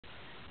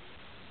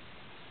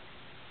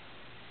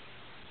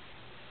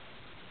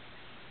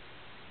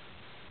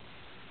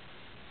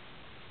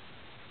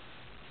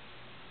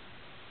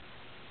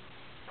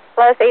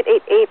Plus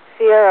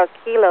 8880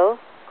 Kilo,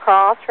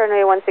 cross,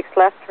 runway 16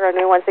 left,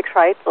 runway 16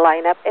 right,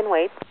 line up and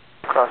wait.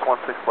 Cross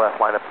 16 left,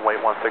 line up and wait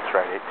 16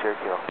 right, 80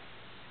 Kilo.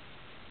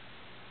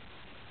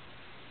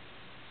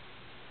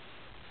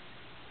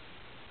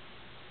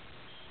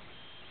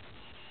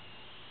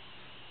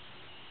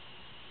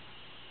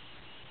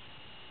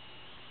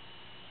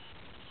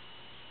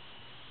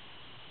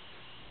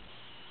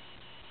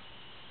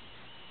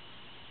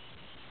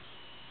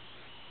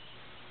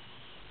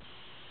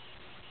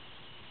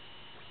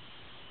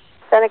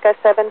 Seneca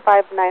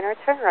 759er,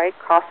 turn right,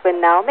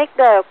 crosswind now. Make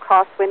the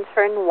crosswind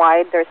turn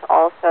wide. There's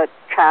also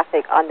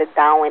traffic on the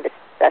downwind of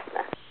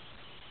Cessna.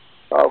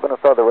 I'm going to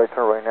start the right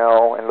turn right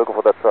now and looking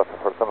for that traffic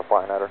for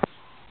 759er.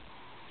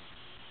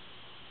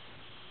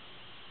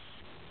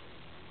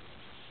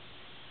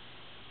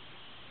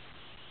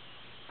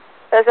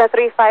 Cessna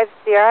 35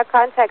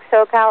 contact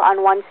SoCal on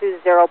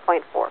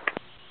 120.4.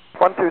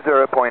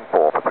 120.4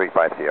 for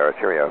 35 Sierra,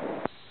 cheerio.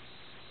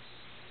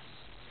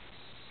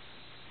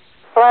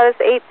 Plus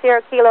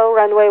 80 Kilo,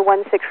 runway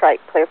 16 right,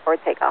 clear for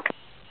takeoff.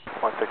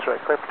 16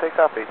 right, clear for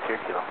takeoff, 80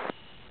 Kilo.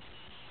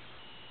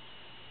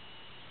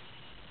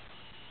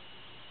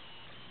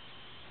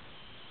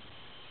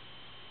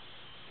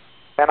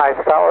 And I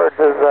Tower,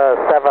 this is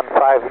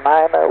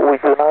 759, we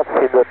do not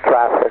see the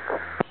traffic.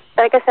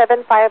 Seneca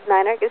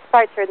 759er,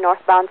 start your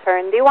northbound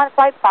turn. Do you want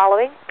flight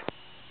following?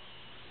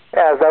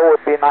 Yeah, that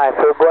would be nice.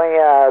 We're going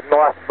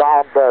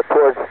northbound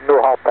towards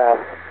Newhall Pass.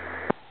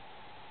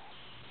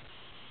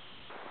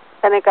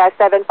 Seneca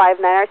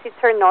 759er, as you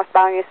turn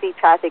northbound, you see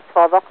traffic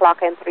 12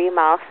 o'clock and 3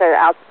 miles. Sir,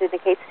 altitude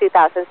indicates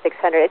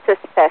 2,600. It's a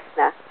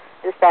Cessna.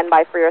 And stand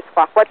by for your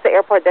squawk. What's the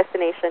airport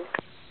destination?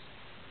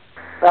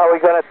 Now we're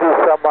going to do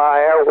some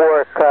air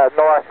work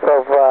north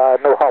of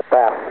Newhall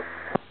Pass.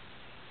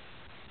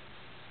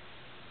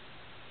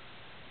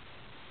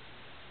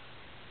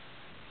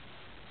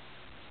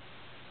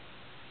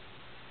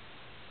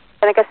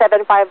 Seneca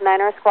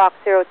 759er, squawk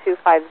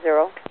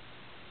 0250.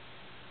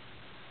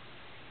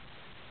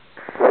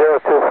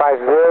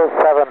 0250,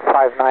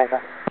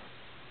 759.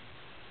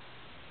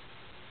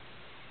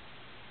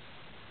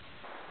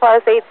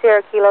 Plus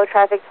 80 Kilo,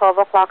 traffic 12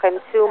 o'clock and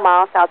 2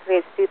 miles,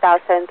 altitude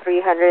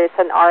 2,300. It's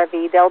an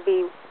RV. They'll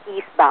be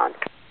eastbound.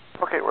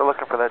 Okay, we're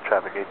looking for that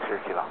traffic, 80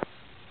 Kilo.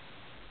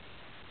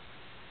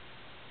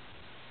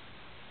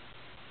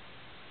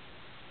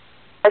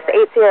 Plus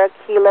 80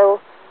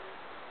 Kilo,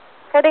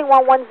 heading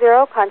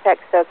 110,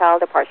 contact SoCal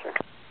departure.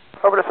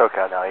 Over to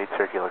SoCal now,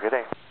 80 Kilo, good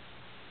day.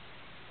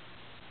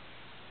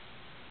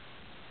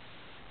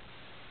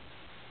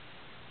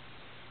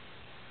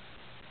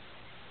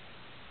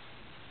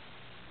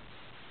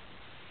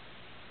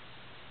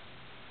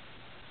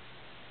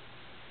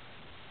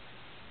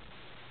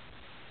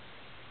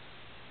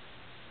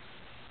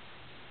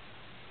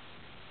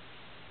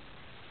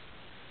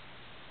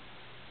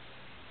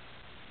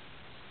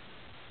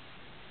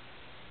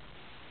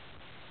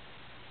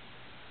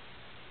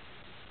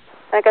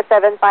 Seneca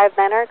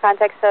 759er,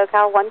 contact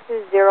SoCal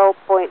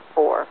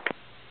 120.4.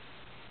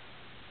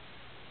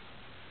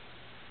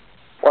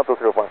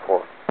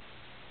 120.4.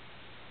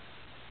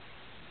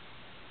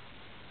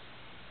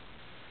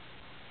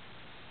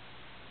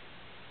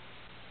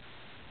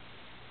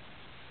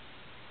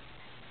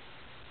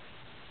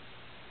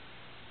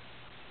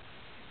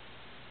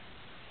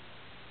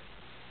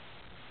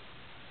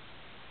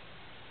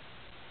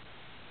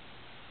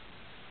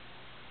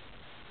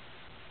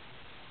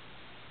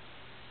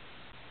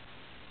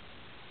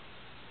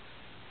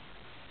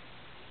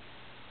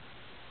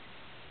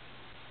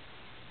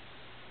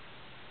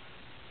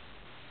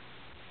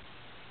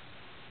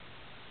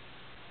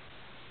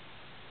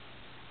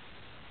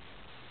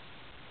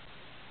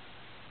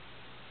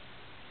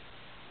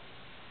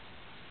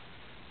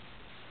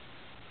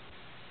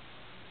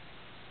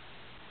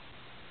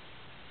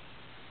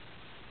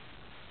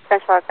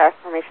 Central Car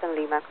Formation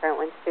Lima, current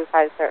winds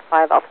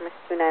 2505, altimeter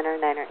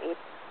 299er8.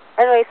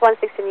 Runways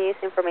 16 use,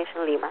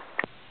 information Lima.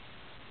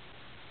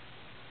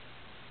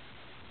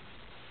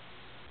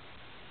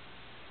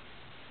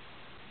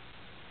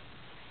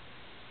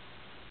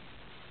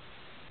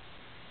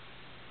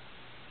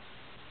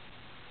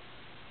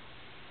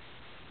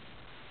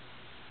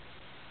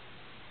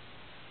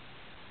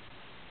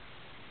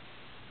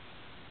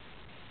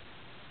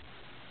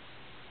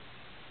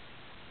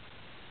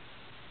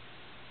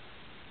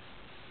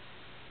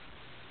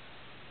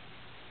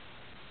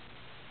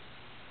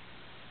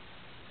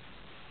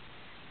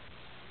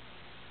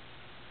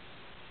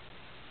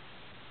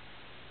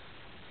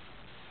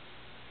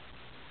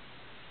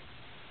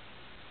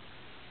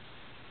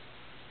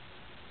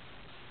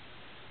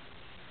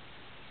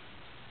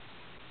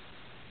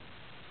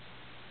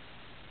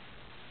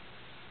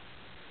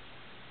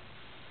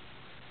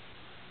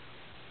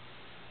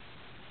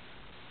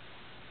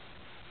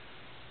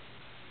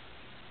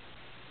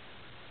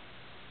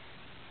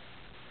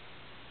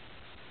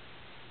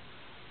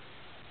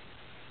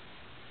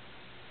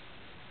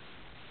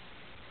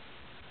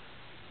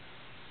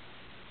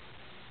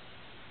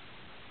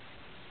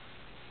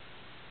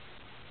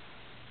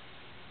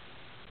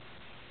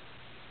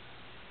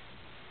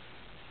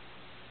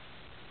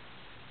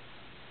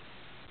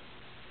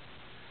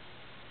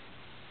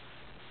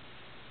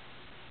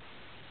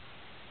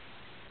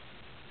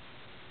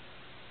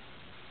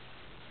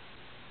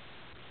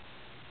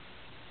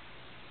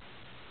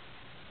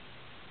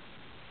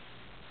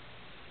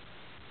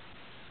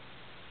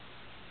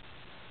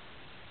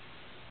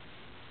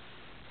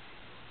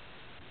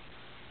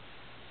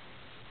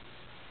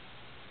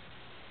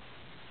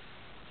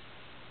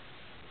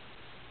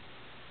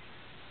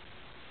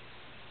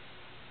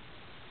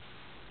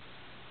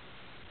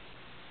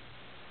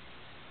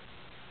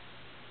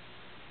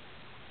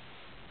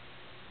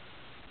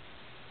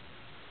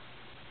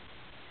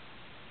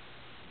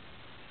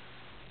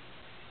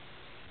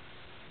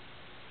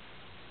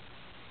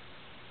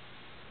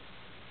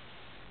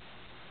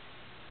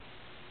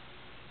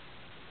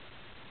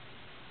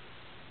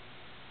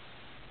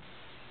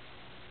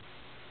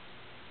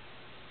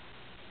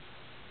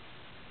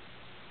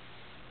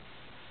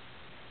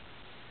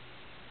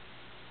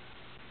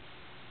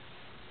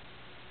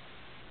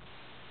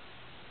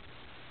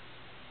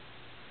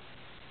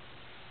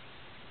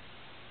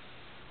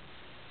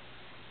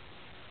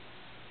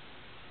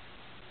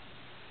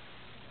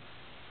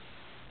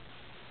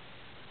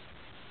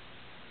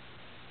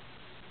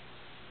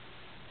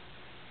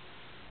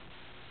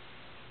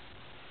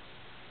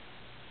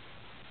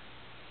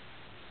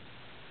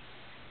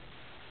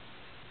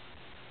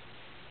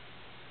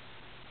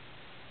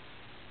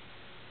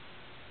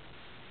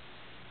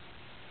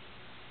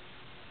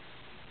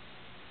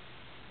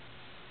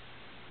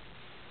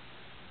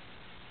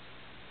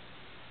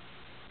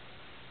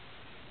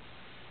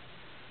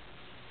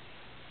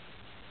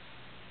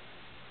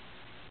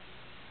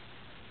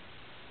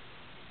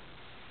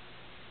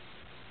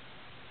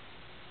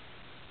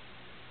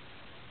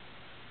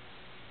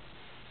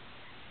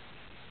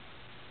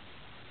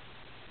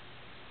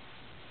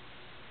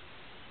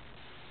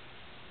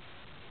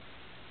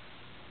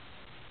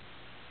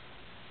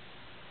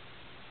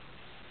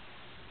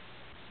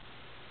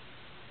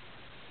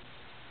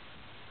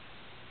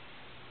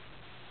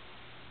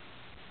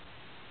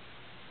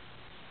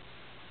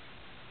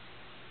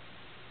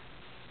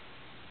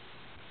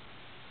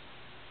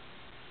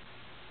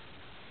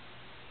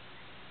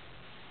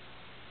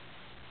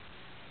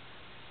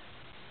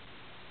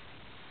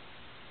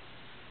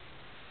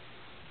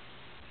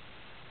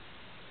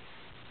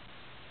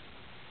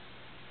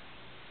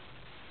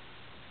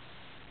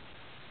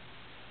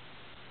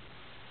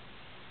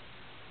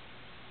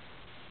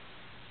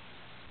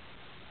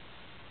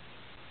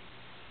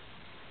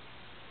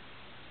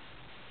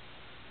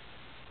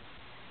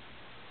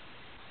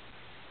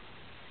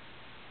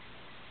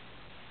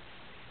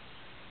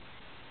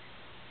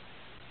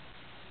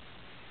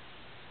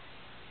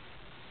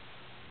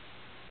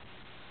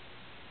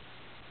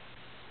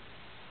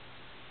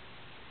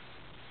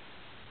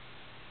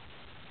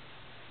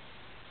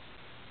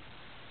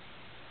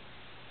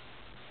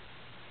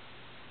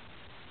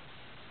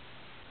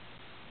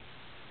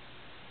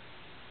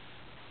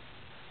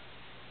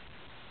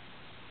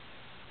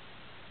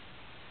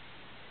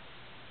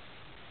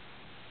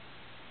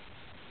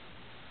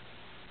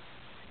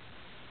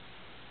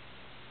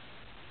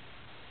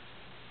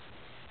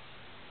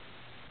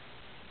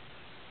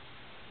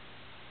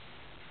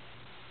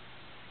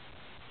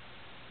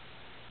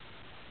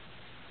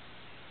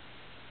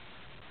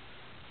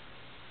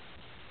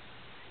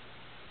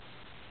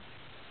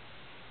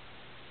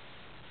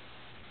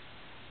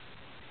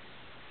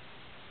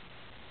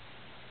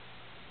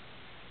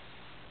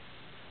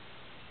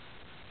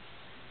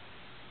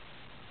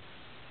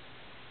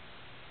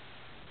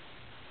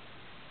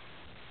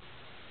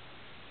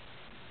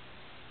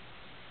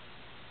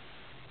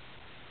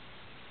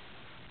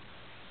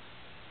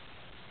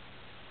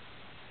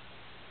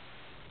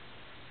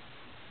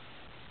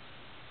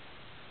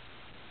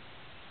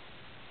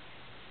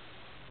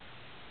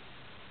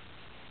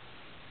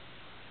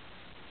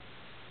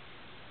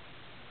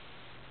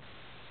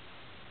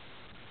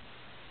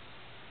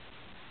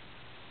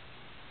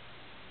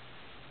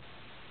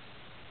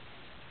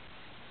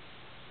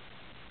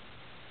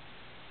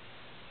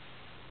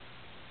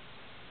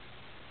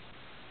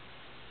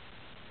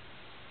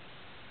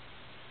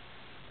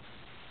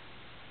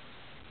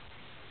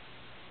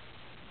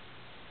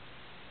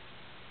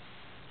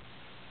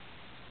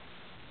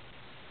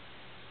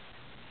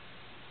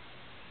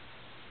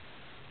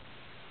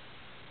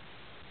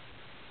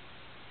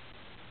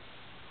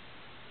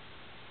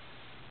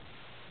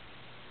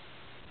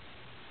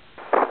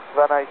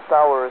 Van Nuys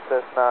Tower,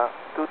 Cessna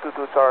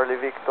 222 Charlie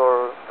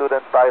Victor,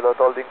 student pilot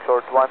holding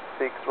short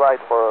 16 right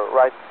for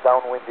right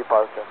downwind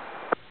departure.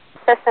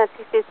 Cessna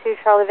 222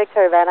 Charlie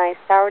Victor, Van Nuys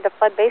Tower, the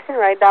flood basin,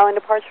 right downwind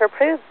departure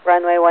approved.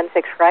 Runway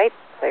 16 right,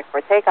 clear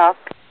for takeoff.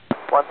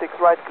 16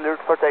 right, cleared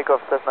for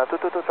takeoff, Cessna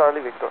 222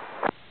 Charlie Victor.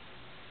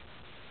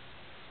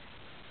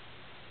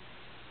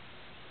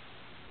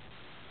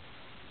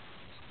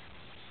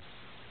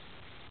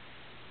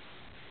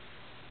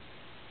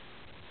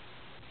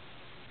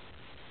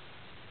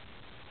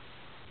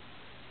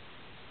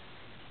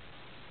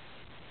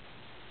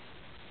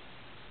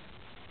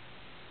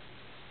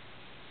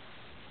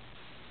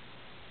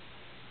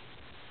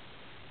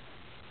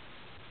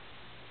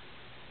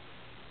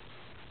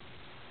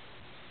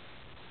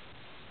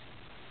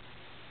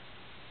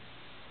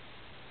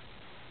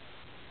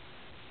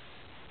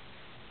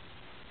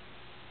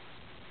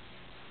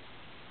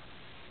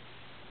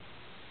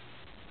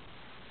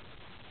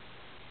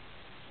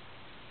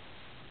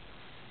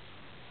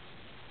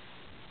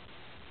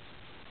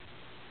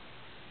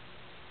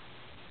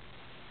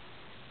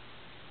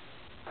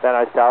 Van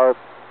Nuys Tower,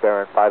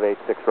 bearing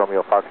 586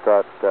 Romeo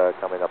Foxtrot,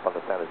 coming up on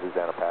the Santa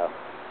Susana Pass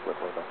with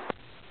Lima.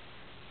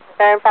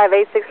 Bearing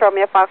 586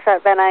 Romeo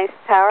Foxtrot, Van Nuys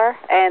Tower,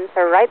 and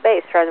to right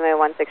base, runway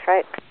 16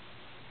 right.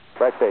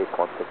 Right base,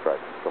 16 right,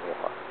 Romeo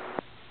Fox.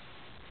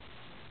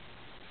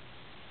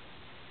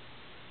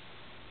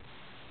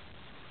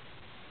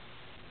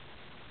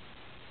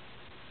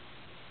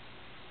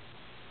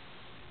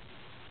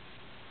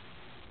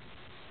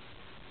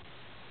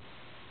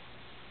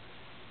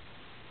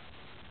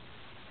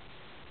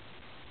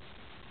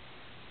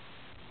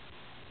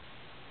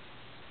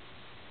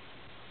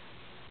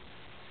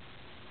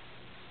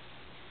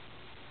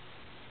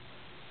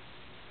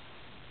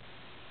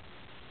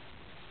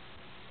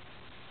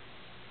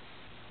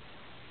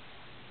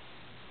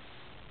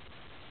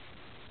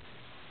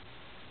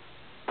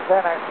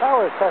 Van Nuys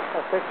Tower,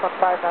 Cessna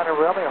 6159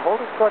 Romeo,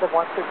 holding short of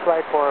 16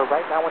 right for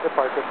right downwind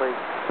departure, please.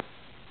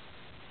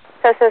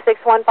 Cessna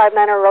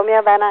 6159 Romeo,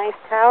 Van Nuys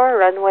Tower,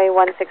 runway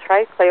 16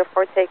 right, clear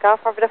for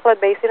takeoff over the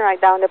flood basin, right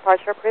down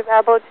departure approved,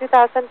 about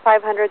 2,500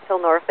 till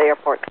north of the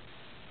airport.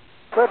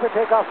 Clear for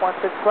takeoff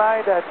 16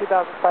 right,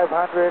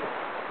 2,500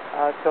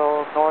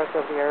 till north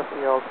of the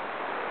airfield.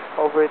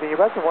 Over the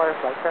reservoir,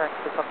 right turn,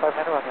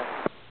 6159 Romeo.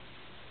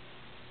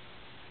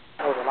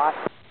 Over lot.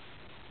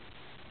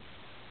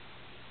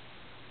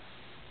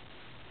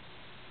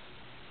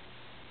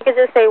 You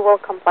could just say we'll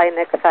comply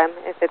next time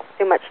if it's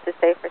too much to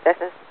say for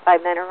Cessna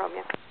 59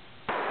 Romeo.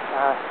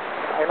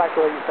 I like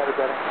the way you said it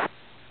better.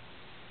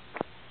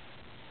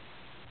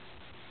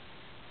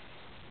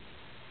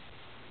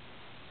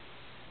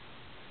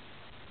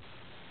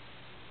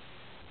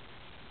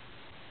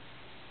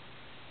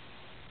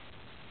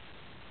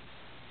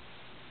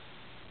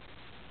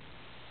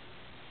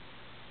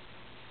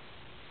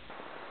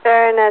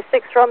 Bearing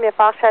 6 Romeo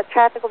Foxtrot,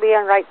 traffic will be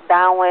on right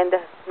downwind.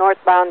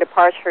 Northbound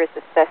departure is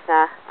the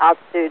Cessna.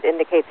 Altitude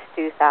indicates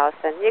 2,000.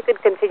 You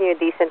could continue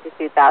descent to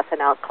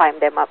 2,000. I'll climb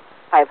them up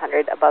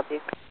 500 above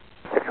you.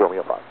 6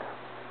 Romeo Fox.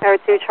 Air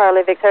 2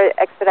 Charlie Victor,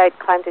 expedite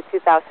climb to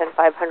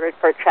 2,500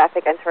 for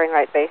traffic entering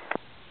right base.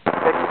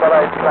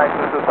 Expedite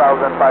climb to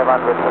 2,500,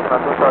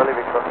 Cessna 2 Charlie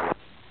Victor.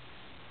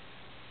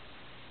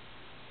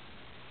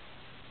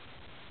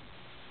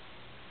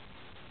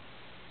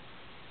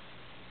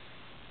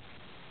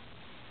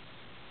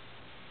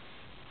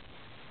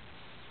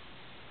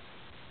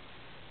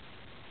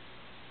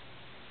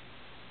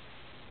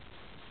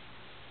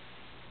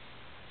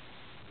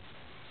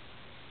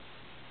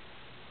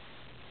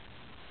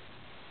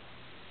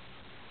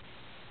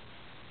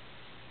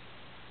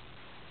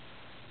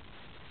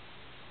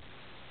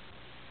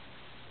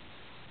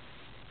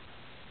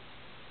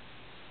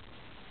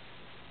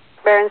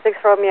 Bearing 6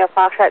 Romeo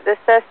Foxtrot, this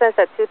Cessna is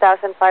at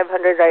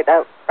 2,500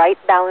 right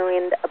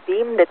downwind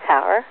beam the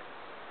tower.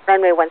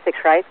 Runway 16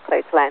 right,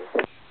 clear to land.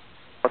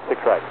 16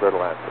 right, clear to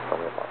land, 6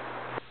 Romeo Fox.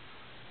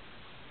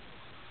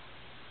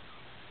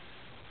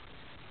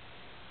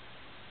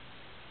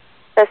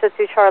 Cessna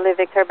 2 Charlie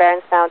Victor,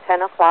 bearings now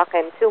 10 o'clock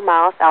and 2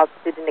 miles.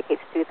 Altitude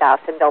indicates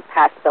 2,000. They'll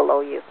pass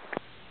below you.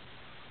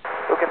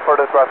 Looking for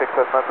the traffic,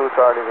 Cessna 2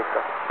 Charlie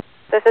Victor.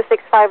 Cessna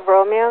 65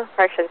 Romeo,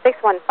 correction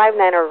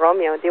 6159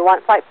 Romeo. Do you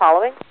want flight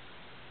following?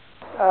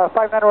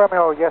 59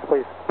 Romeo, yes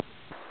please.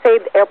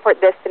 Saved airport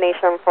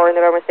destination for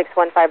November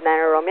 6159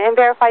 Romeo. And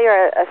verify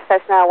you're a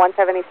Cessna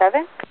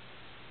 177?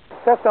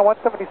 Cessna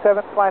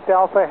 177, slant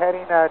Alpha,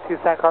 heading to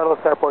San Carlos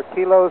Airport.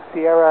 Kilo,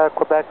 Sierra,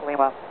 Quebec,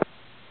 Lima.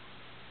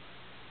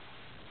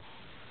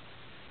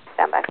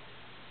 Stand by.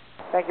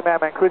 Thank you, ma'am,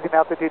 and cruising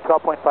altitude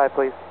 12.5,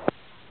 please.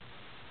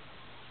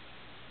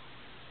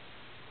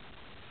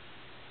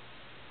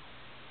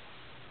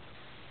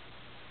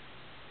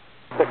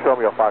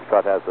 Romeo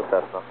Foxtrot has the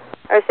Cessna.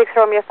 Or 6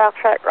 Romeo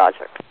Foxtrot,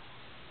 roger.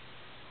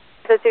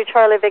 So 2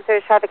 Charlie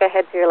Victor, traffic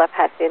ahead to your left,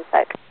 has to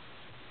inside.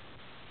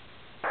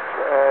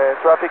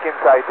 Traffic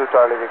inside 2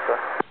 Charlie Victor.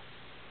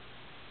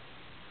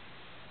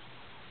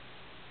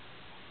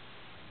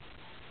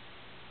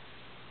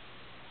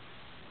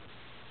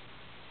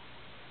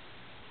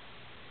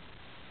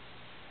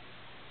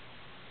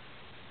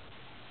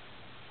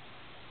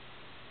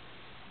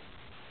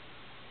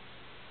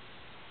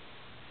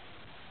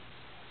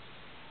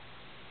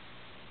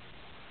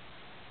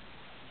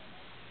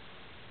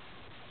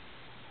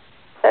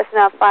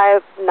 Cessna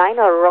 59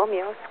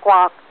 Romeo,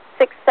 squawk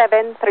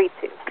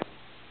 6732.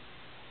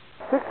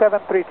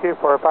 6732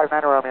 for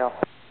 59 Romeo.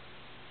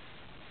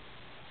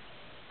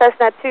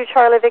 Cessna 2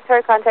 Charlie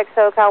Victor, contact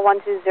SoCal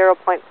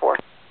 120.4.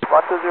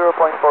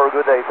 120.4,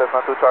 good day,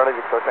 Cessna 2 Charlie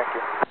Victor, thank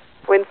you.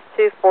 Winds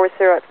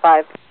 240 at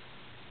 5.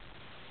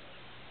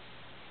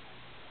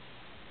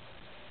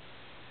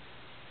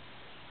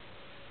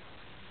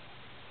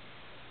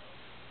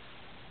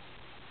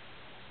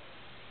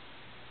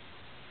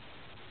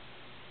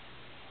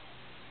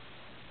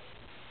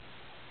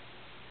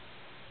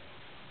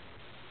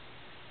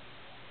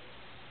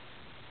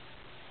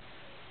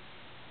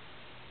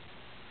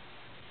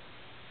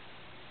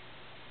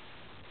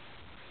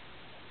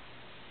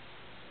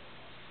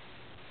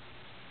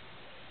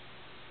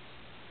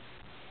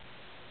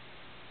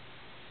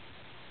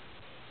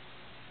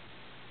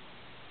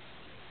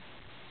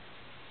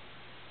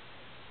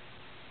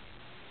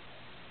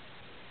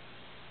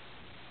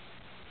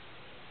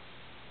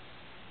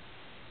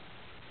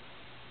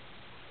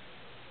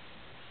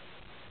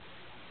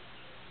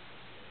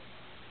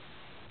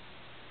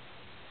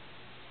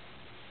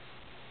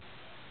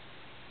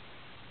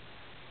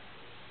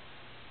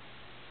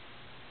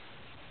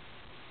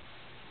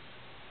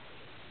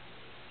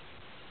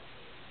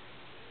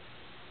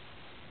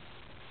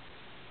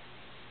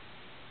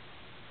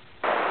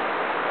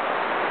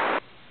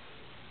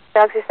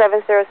 Galaxy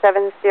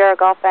 707 Sierra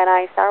Golf Van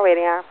Nuys Star,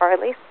 waiting hour for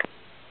release.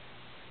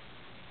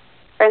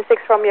 Turn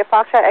 6 Romeo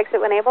Foxtrot, exit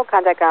when able,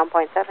 contact ground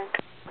point 7.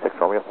 6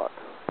 Romeo Fox.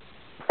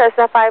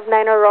 Cessna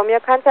 59 Romeo,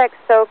 contact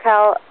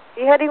SoCal.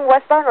 You heading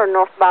westbound or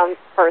northbound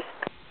first?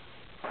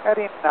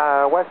 Heading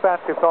westbound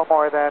to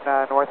Fillmore, then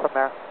north from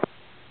there.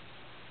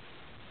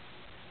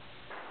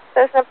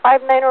 Cessna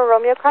 59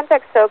 Romeo,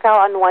 contact SoCal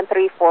on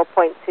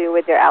 134.2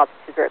 with your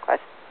altitude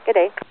request. Good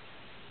day.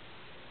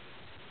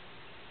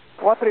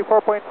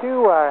 134.2,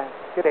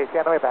 good day, see you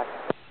on the way back.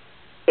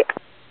 Yeah.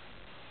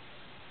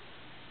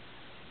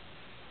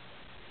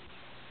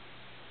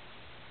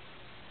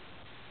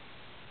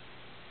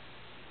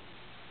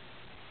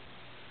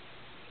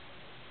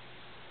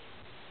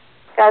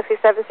 Galaxy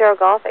 70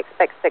 Golf,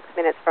 expect 6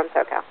 minutes from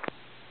SoCal.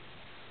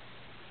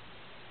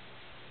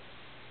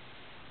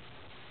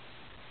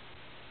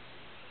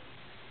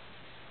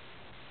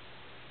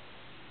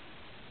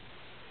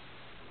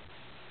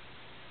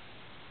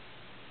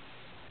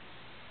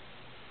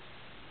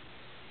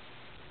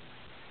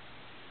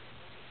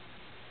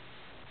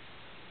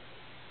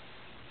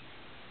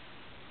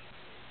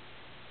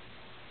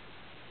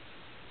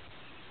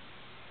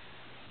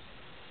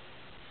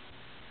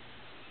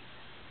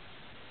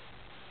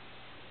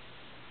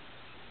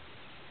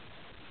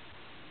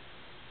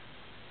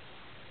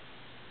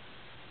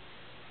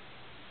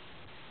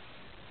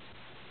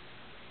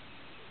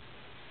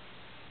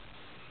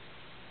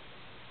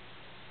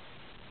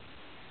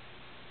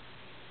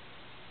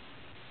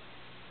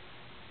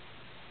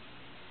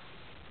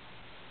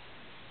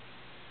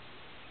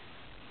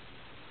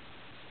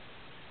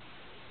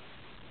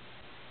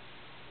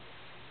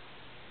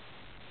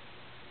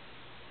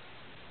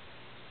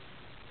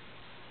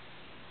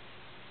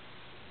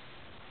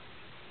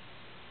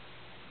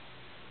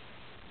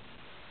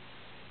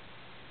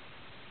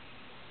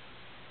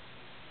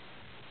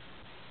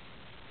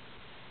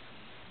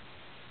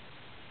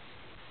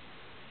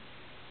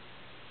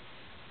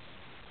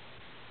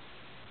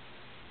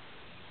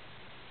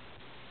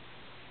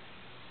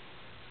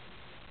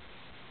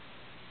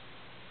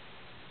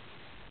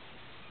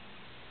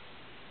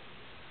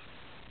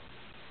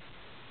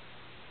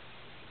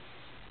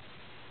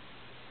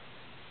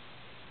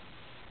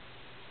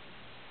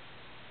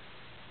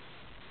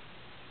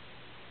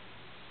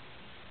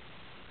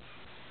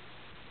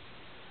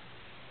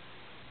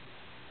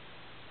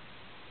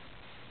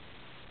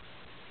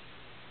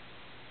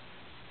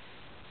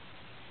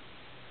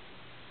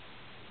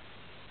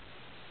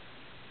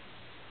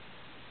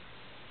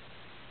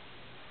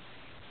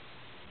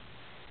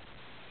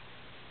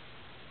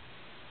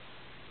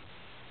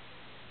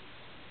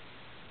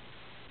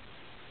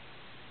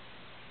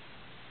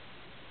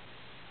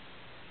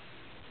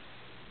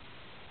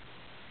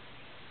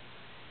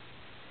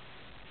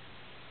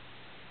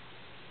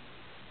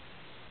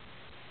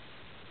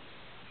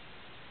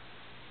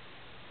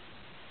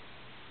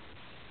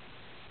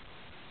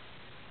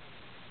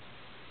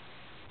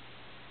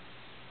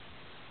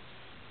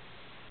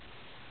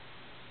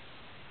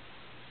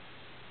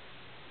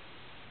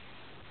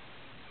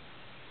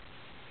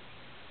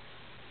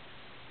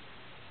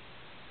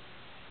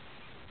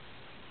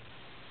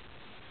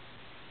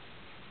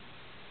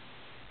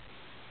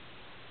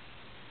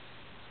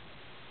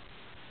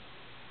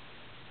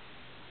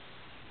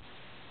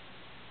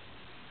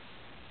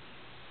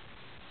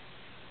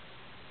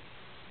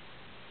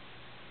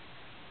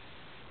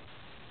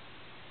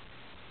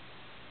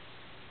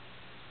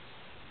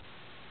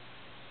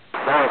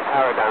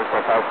 Power down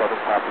for 57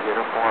 copy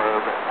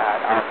uniform at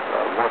Alpha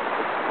 1,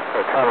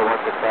 Charlie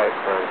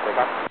 165 for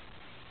takeoff.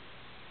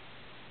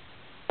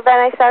 Van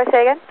Nuys Star,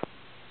 say again?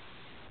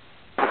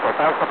 For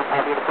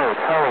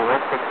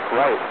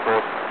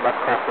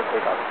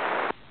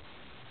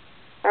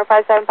Number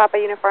 57 Papa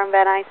Uniform,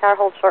 Van Nuys Tower,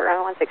 hold short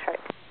runway 16 right.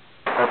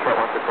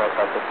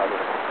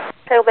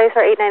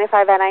 Trailblazer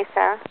 895 Van Nuys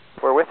Tower.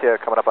 We're with you,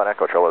 coming up on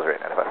Echo, Trailblazer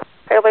 895.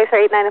 Trailblazer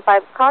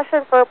 895,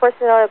 caution for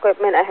personnel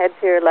equipment ahead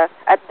to your left.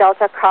 At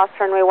Delta, cross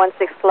runway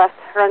 16 left,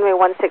 runway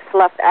 16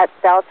 left at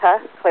Delta,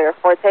 clear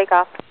for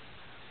takeoff.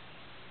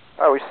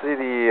 We see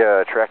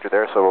the tractor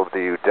there, so we'll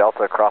do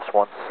Delta, cross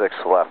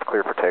 16 left,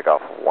 clear for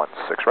takeoff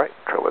 16 right,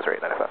 Trailblazer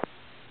 895.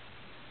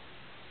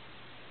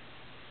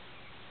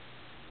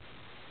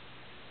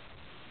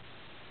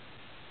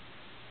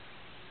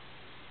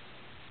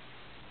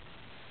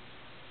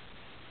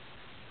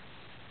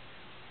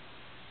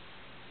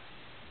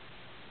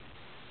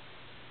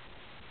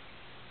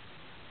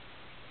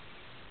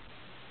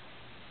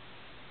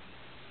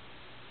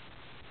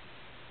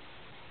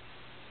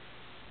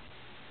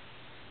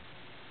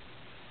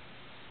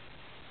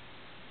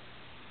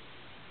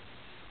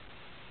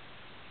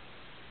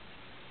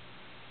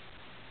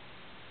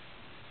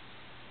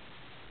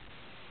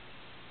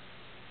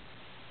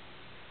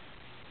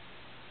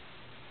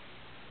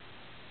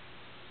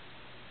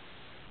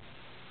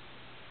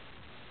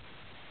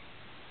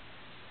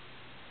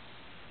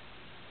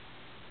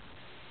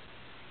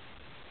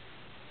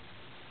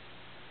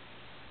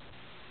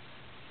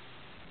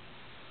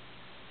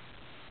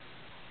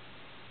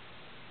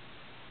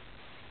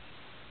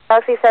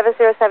 Galaxy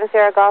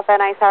 7070 Golf, Van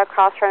Nuys Tower,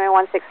 cross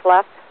runway 16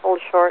 left, hold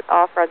short,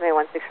 off runway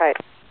 16 right.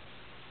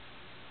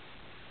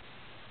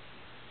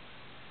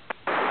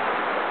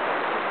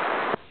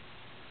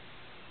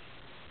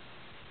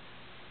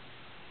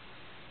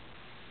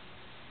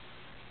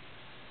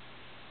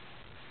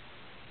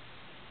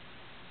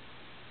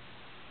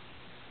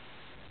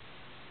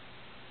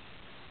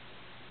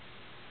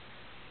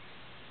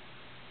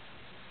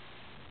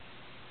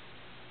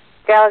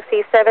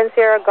 Galaxy 70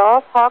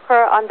 Golf,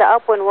 Hawker on the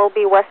upwind will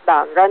be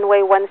westbound,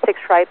 runway 16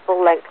 right,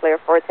 full length clear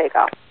for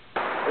takeoff.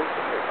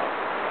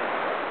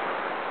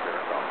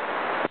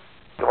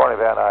 Good morning,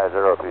 Van Nuys,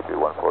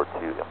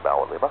 033142,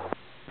 inbound with Lima.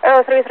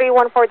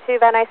 033142,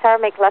 Van Nuys Tower,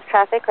 make left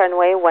traffic,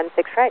 runway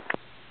 16 right.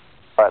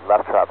 Alright,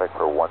 left traffic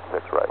for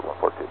 16 right,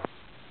 142.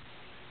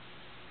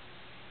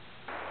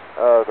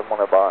 Good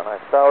morning, Van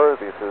Nuys Tower,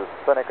 this is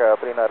Seneca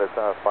 397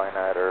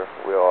 Finiter.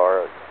 We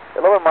are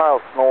 11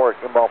 miles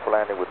north, inbound for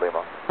landing with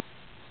Lima.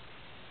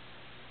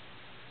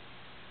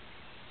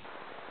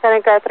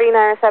 Seneca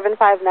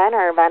 39759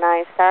 or Van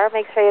Nuys Tower,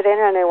 make straight in,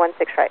 runway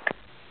 16 right.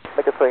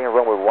 Make a straight in,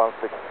 runway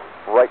 16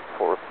 right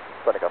for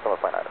Seneca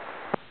 759.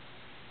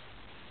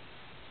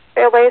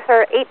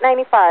 Trailblazer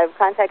 895,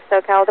 contact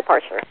SoCal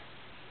departure.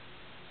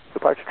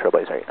 Departure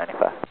Trailblazer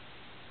 895.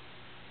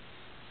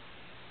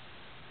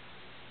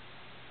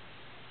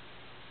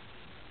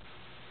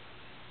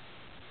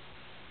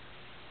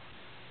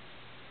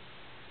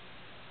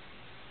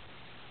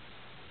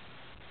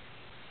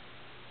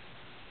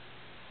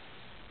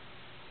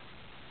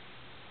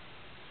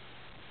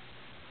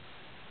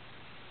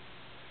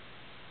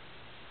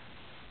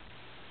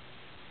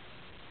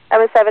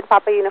 Number 7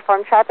 Papa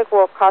Uniform, traffic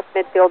will cross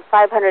midfield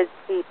 500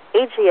 feet.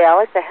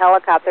 AGL is a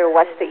helicopter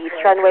west to east,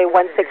 runway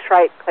 16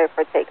 right, clear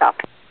for takeoff.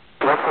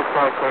 16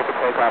 right, clear for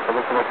takeoff,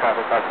 additional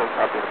traffic,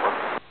 Papa Uniform.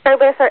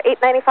 Trailblazer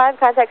 895,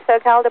 contact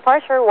SoCal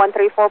departure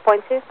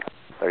 134.2.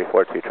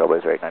 342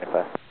 Trailblazer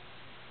 895.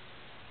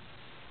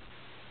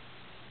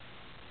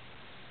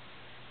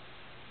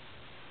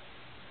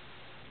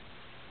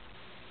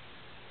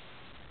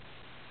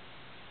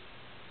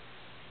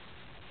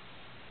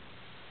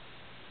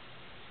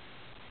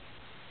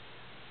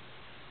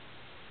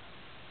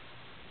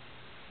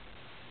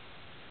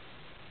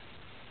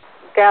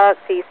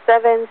 Galaxy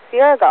 7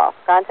 Sierra Golf,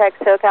 contact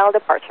SoCal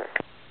departure.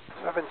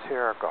 7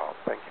 Sierra Golf,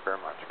 thank you very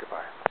much,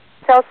 goodbye.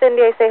 Tell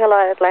Cindy I say hello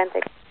at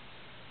Atlantic.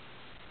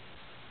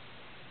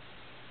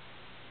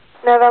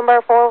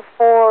 November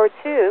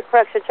 442,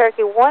 correction,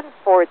 Cherokee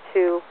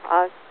 142.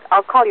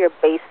 I'll call your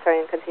base, sir,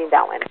 and continue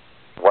downwind.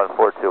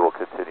 142 will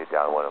continue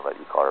downwind and let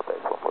you call our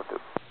base, 142.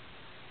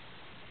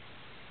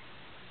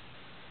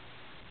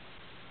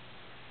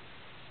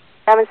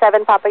 Diamond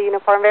 7 Papa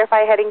Uniform,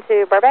 verify heading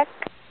to Burbank.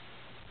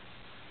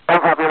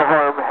 Papa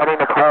Uniform, heading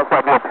to Carl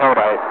Pablo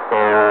Paradise,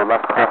 so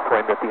left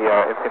crosswind at the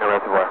Encino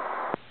Reservoir.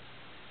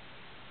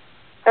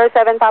 Number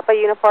 7 Papa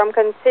Uniform,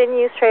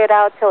 continue straight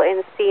out till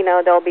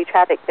Encino. There will be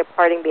traffic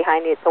departing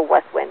behind you to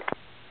west wind.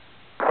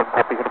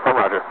 Papa Uniform,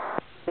 roger.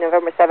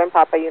 November 7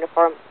 Papa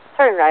Uniform,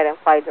 turn right and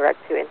fly direct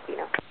to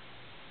Encino.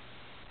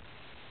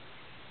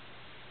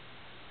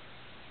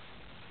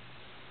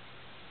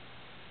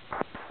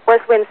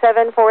 West wind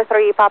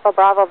 743 Papa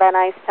Bravo, Van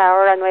Nuys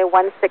Tower, runway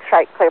 16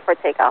 right, clear for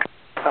takeoff.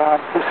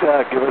 Just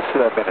give us a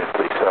minute,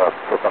 please,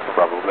 for Papa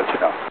Bravo. We'll let you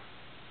know.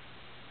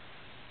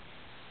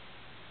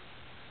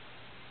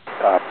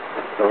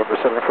 November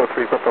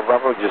 743 Papa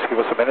Bravo, just give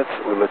us a minute.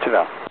 We'll let you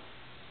know.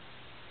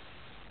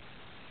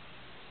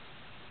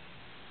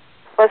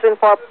 West wind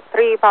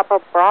 43 Papa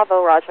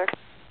Bravo, roger.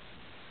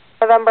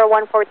 November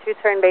 142,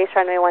 turn base,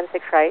 runway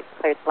 16 right,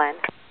 clear to land.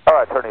 All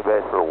right, turning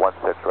base for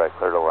 16 right,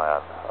 clear to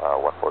land.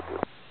 142.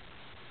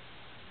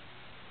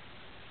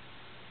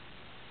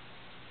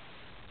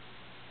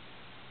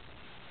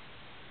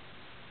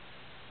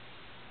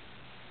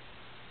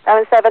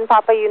 77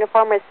 Papa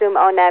Uniform, resume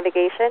on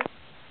navigation.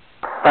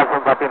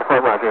 77 Papa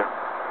Uniform, roger.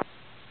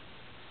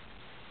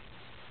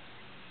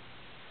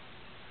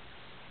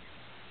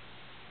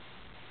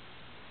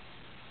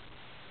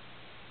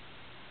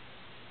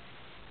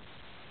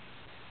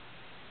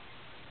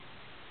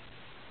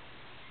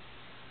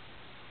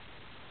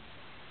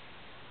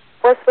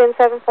 West wind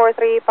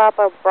 743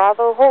 Papa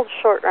Bravo, hold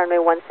short runway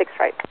 16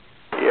 right.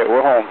 Yeah,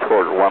 we're home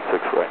toward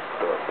 16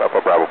 right,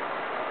 Papa Bravo.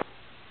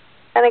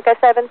 Seneca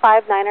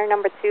 759er,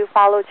 number 2,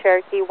 follow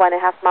Cherokee,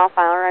 1.5 mile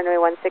final,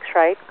 runway 16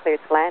 right, cleared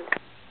to land.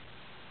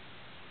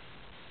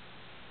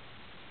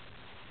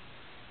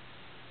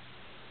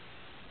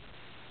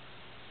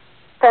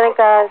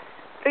 Seneca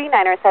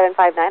 39er,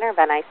 759er,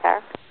 Van Nuys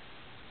Tower.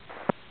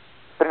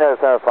 39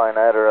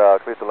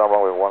 759er, clear to land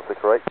runway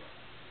 16 right.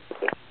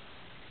 Thank you.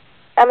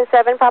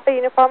 77 Papa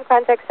Uniform,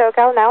 contact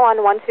SoCal now on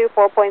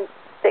 124.6,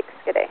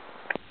 good day.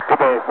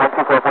 Okay,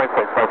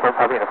 124.6,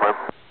 Papa Uniform.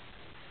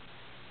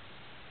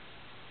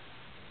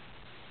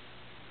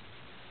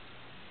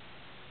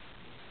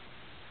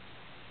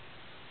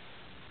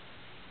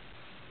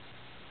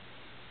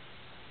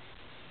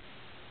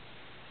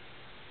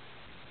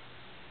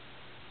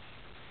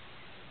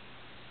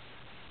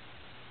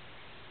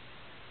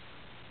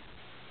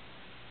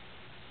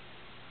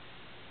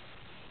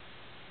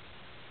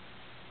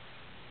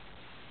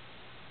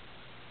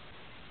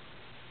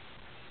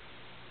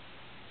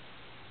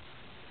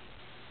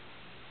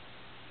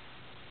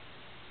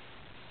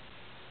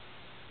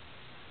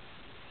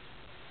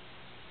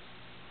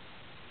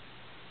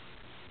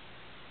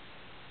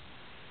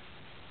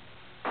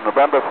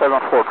 November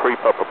 743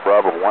 Papa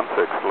Bravo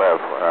 16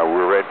 left,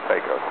 we're ready to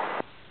take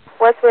off.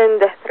 West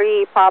wind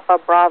 3 Papa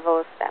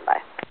Bravo,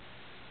 standby.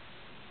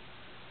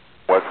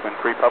 West wind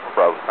 3 Papa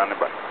Bravo, standing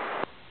by.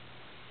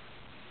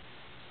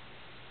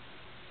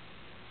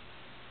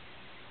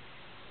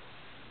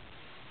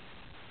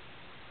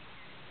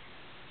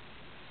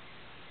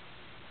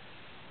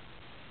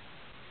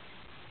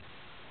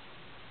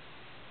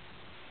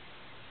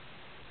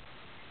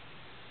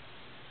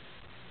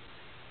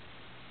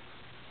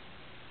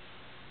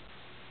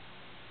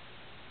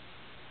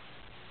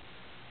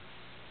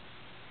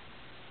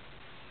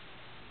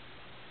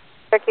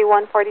 Cherokee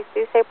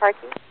 142, say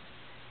parking.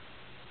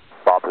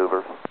 Bob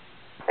Hoover.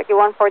 Cherokee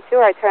 142,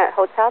 right turn at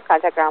hotel,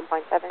 contact ground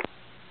point 7.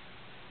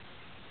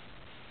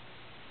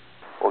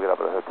 We'll get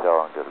up at the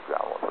hotel and go to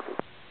ground 142.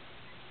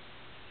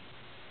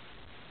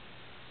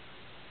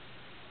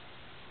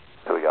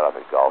 So we got off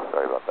at golf,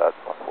 sorry about that,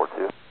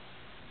 142.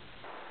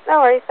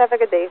 No worries, have a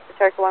good day,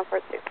 Cherokee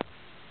 142.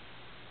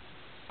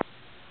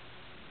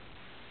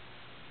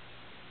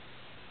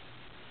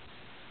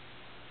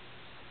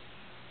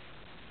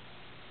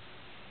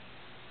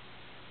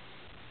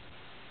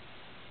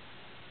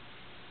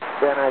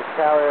 Van Nuys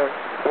Tower,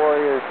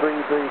 Warrior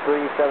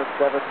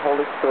 33377,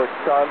 holding short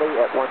Charlie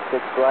at 16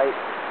 right,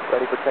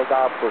 ready for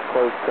takeoff for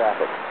closed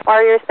traffic.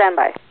 Warrior,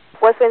 standby.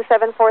 West wind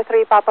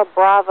 743 Papa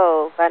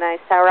Bravo, Van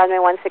Nuys Tower,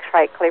 runway 16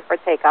 right, clear for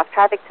takeoff.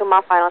 Traffic 2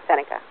 mile final,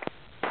 Seneca.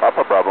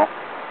 Papa Bravo.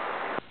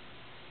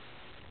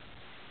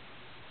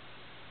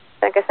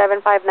 Seneca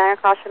 759,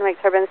 caution, wake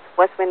turbines,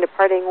 west wind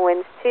departing,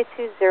 winds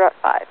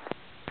 2205.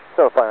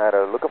 So fine,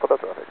 looking for the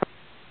traffic.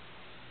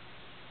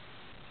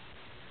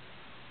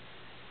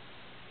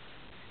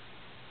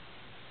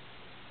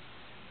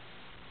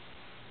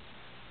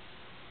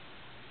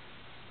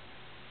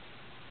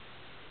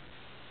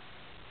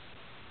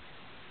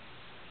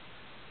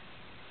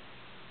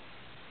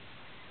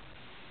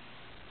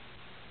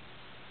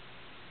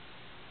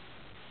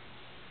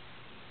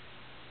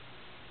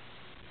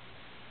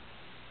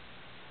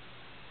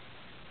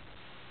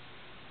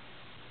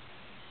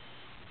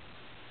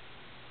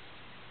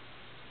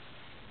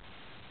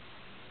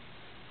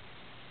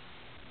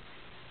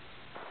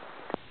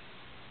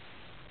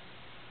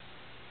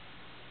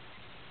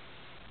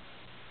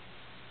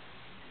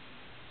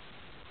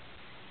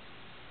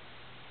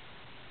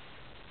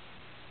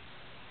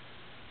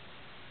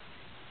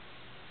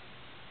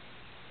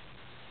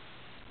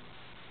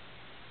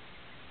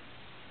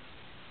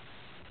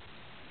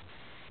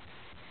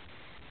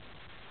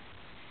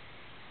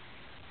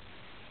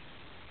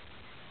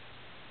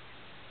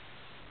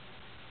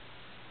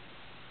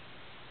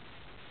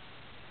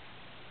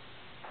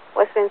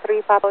 West wind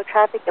 3 Papa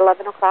traffic,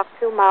 11 o'clock,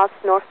 2 miles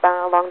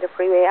northbound along the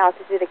freeway,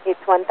 altitude indicates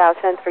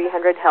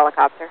 1,300,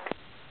 helicopter.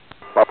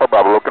 Papa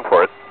Bravo, looking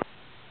for it.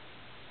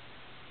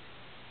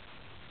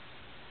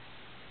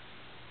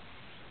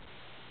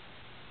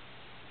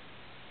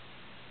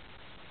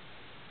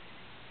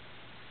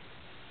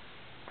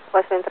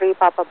 West wind 3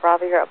 Papa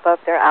Bravo, you're above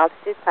their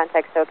altitude,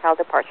 contact SoCal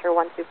departure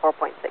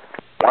 124.6.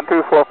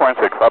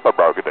 124.6, Papa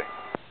Bravo, good day.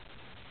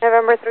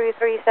 November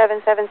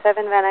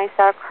 33777, Van Nuys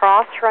Tower,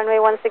 cross runway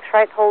 16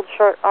 right, hold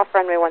short off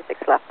runway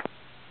 16 left.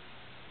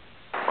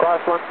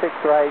 Cross 16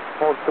 right,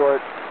 hold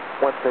short,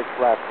 16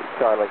 left,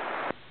 Charlie.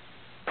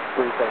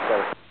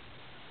 377.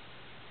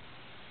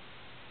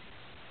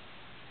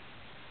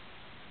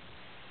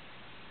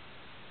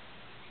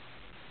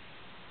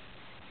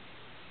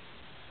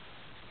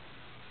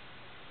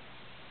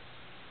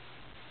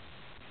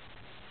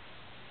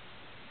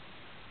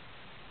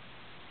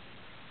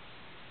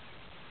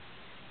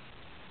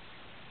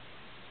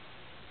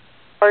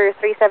 For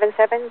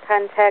 377,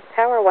 contact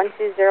tower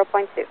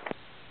 120.2.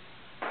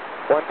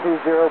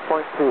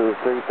 120.2,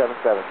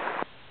 377.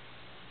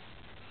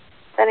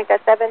 Seneca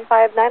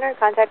 759er,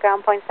 contact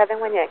ground point 7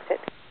 when you exit.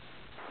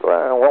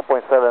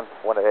 1.7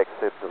 when I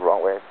exit the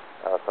runway.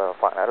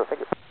 Fine, I don't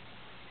think it.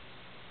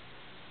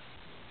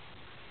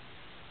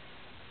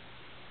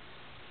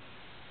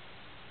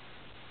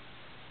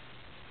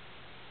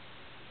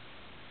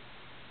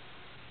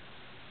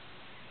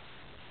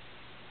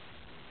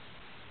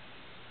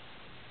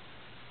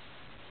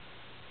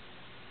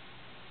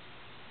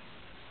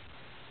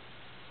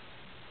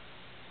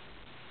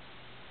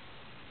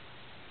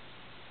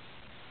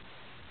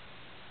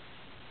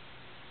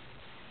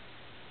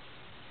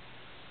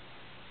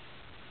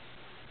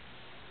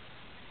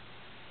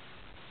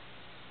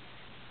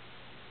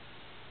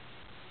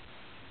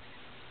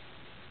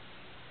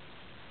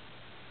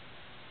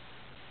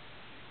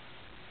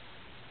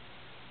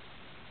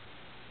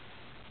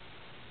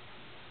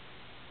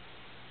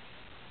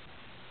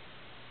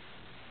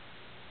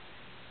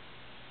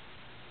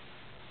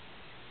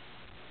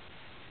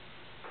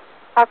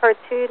 Offer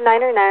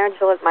 299er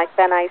Juliet Mike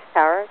Van Nuys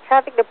Tower.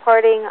 Traffic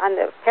departing on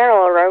the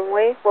parallel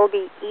runway will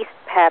be east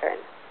pattern.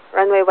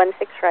 Runway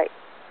 16 right.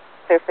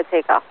 Clear for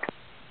takeoff.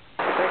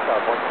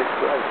 Takeoff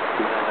 16 right,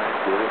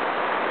 299 Juliet.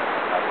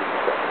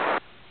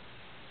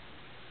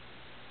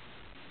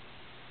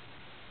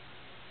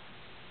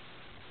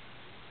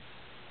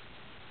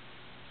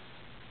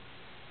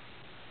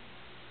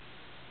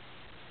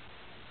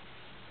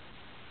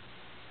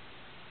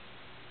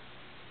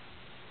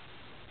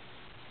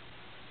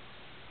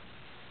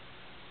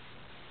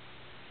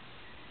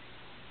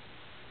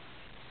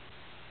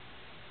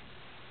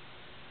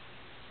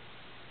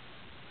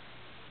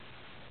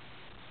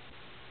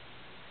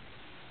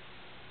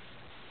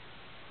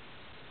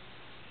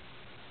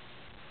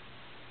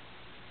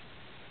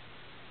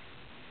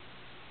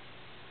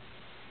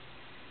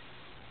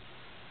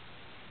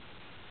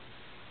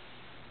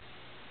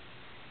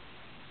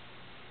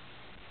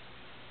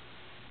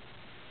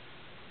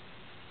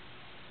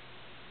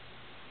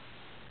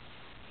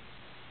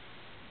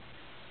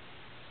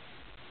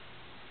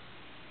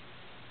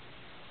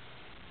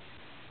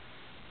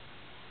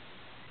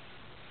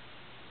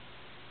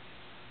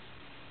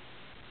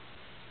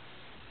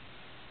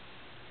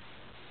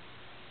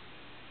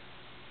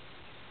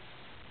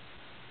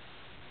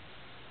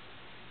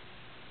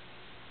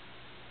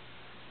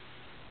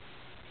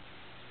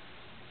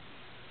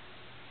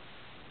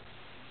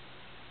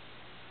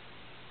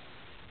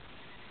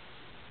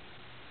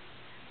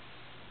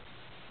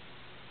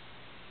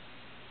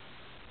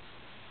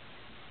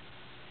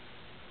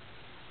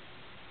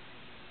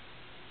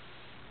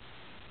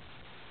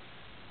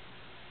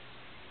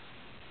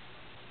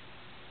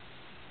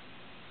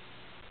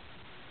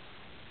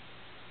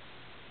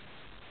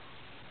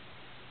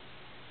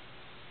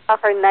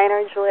 Offer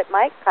 9er Juliet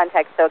Mike,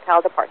 contact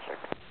SoCal departure.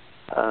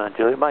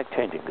 Juliet Mike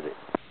changing to the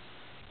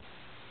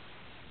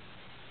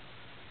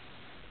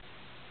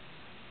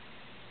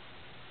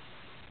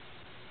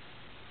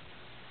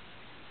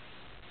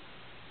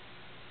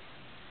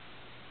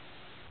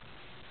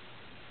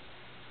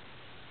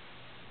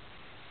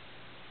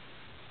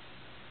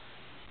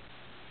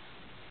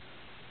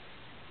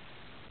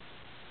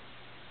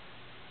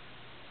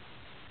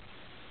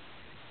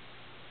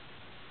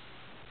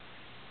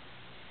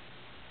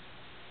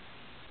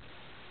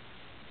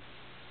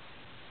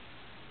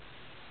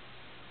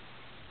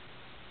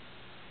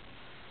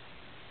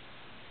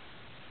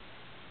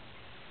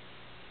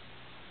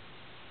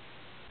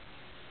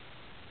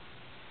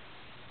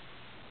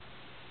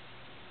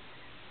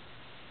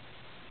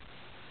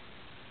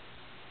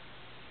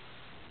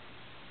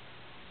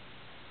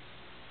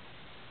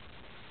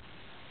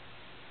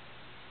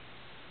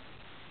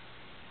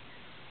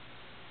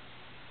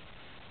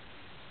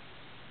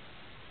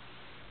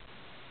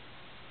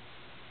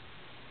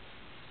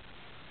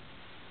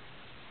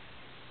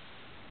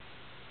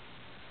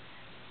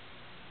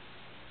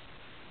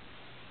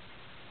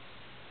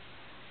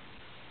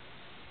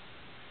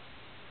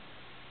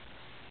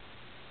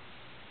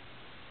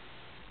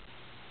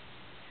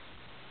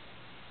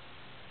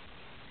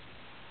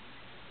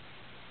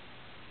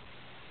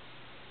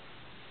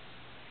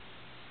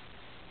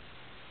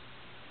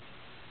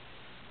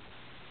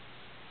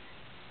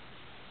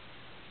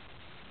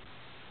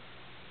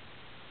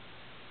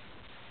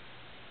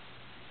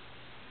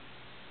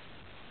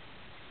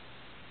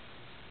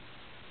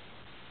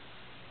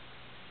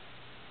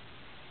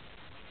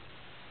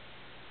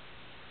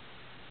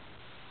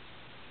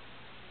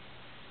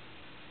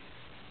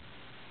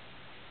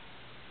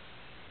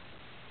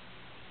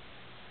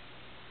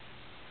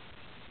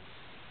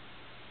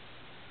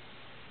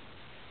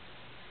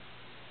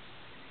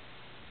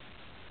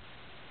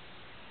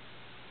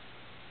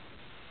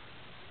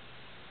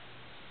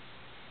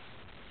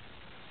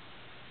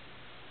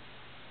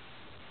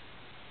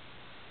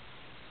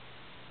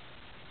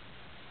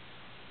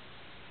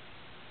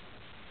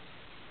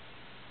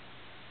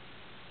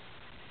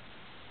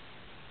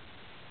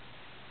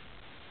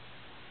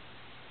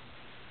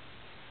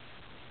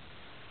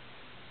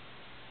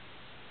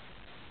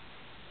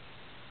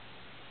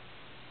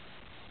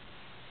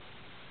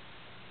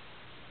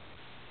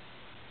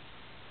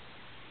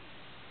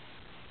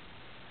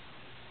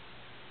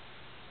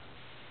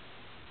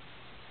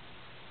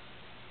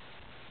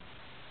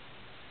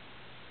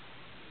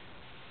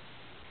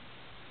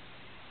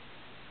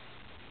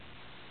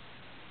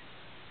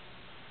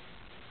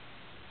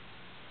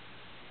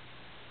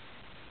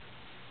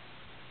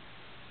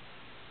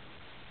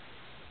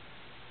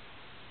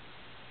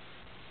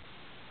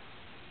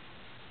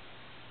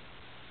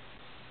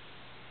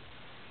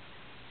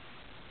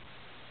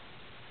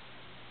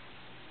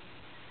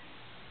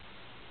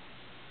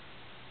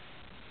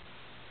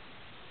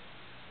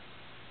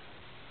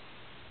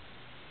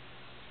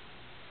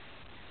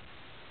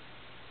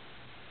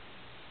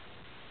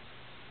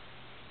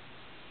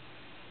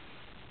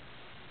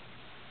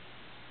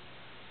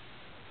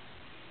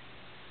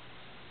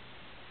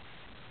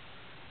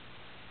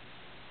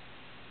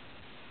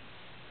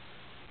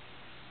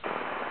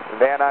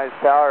Van Nuys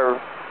Tower,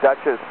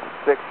 Duchess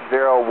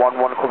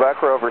 6011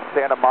 Quebec. We're over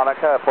Santa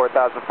Monica at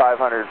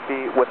 4,500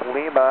 feet with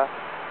Lima.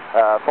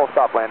 Full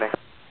stop landing.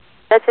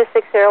 Duchess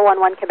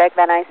 6011 Quebec,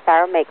 Van Nuys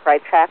Tower, make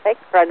right traffic,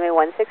 runway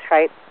 16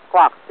 right,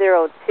 clock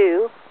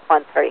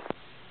 0213.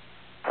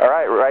 All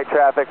right, right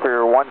traffic for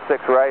your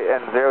 16 right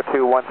and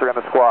 0213 on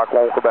the squawk,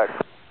 1 Quebec.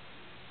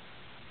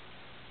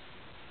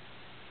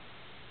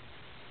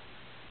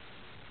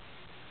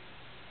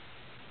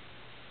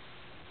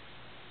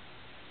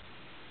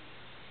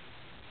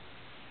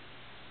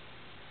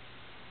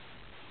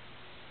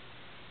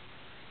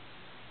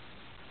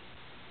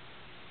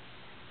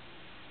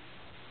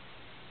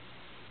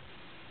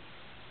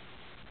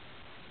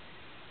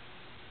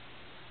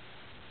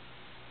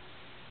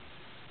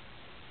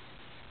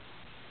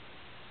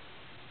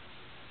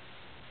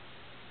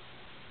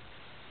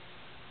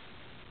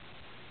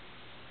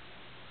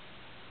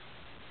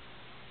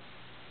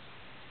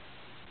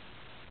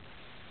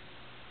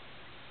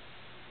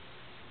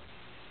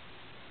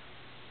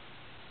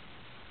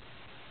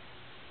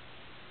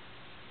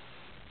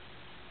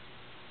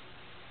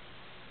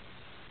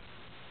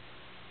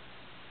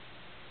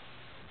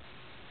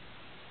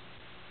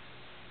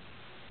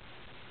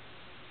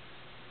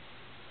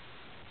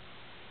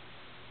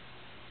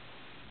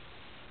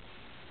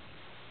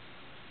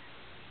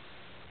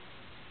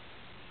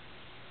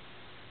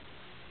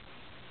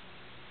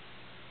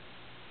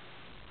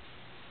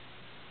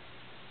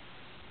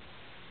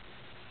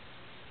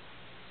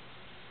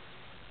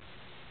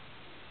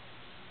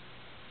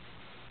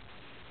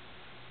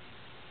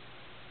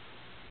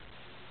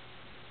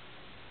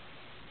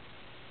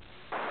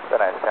 Van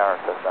Nuys Tower,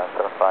 Cessna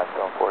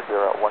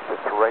 75740,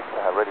 16 right,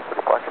 ready for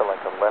departure, like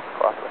a left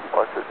crossing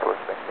departure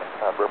towards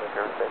Birmingham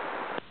Aerospace.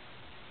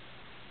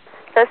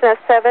 Cessna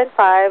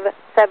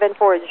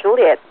 7574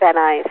 Juliet, Van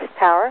Nuys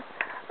Tower,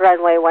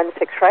 runway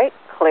 16 right,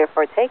 clear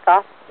for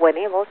takeoff, when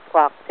able,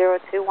 squawk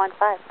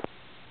 0215.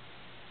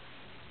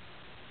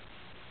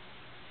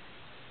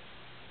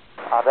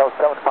 That was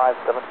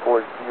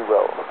 75740,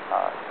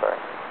 sorry.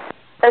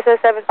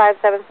 Cessna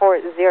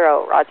 75740,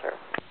 roger.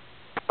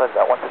 That's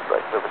that 16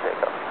 right, clear for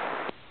takeoff.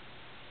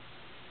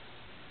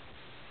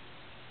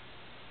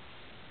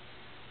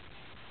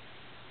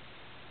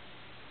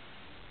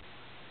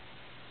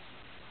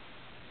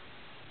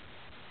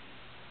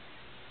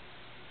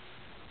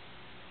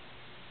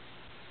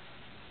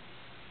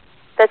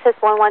 Duchess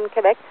 11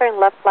 Quebec, turn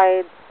left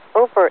slide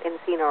over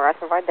Encino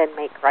Reservoir, then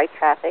make right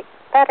traffic,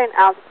 pattern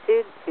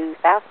altitude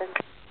 2000.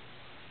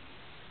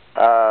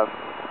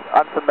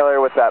 Unfamiliar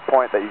with that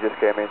point that you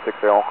just gave me in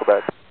 601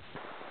 Quebec.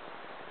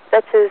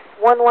 Duchess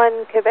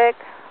 11 Quebec,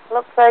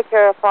 looks like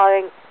you're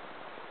flying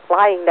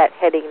that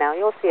heading now.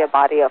 You'll see a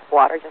body of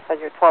water just on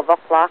your 12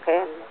 o'clock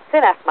and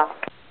 2.5 miles.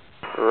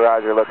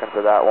 Roger, looking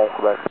for that 1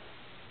 Quebec.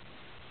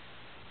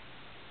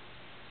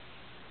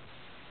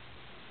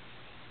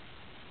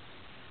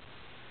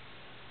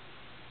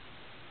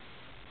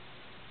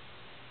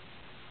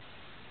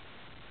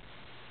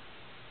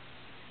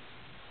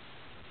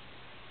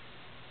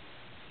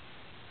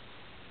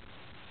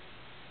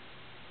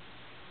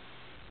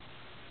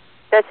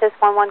 Duchess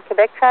 11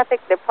 Quebec traffic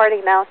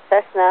departing now.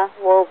 Cessna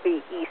will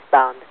be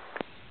eastbound.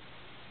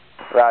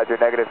 Roger,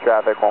 negative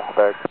traffic, 1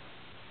 Quebec.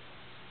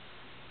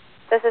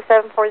 Duchess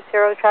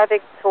 740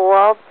 traffic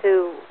 12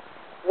 to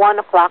 1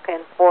 o'clock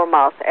and 4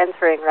 miles.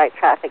 Entering right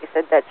traffic is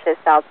the Duchess,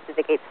 altitude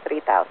indicates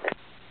 3000.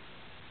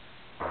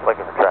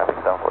 Looking for traffic,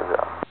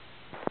 740.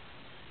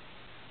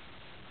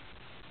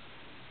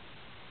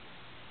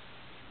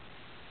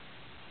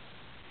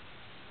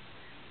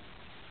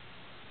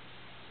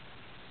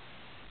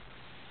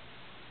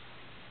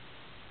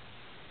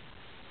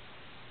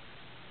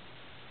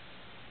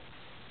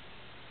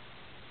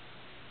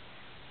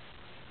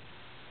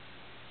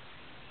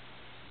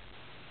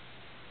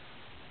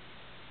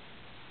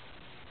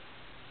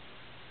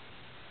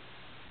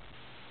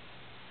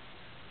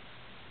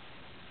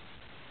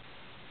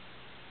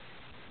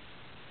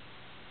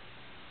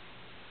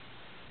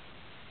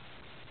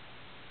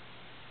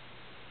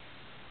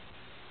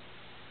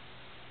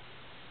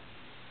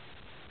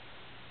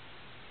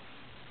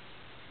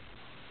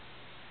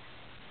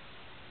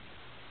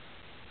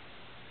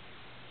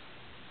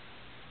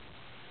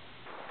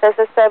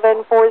 Cessna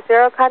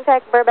 740,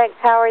 contact Burbank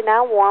Tower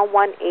now,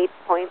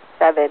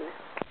 118.7.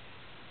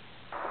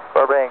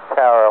 Burbank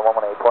Tower,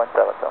 118.7,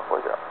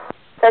 740.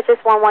 Duchess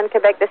 11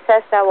 Quebec, the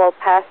Cessna will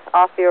pass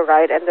off your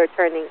right and they're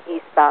turning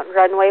eastbound.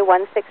 Runway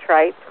 16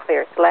 right,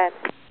 clear to land.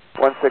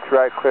 16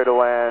 right, clear to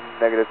land,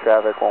 negative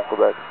traffic, 1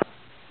 Quebec.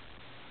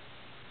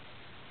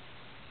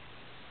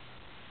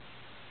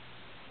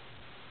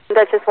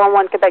 Duchess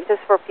 11 Quebec,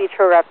 just for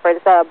future reference,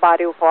 the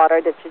body of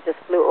water that you just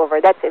flew over,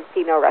 that's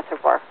Encino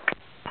Reservoir.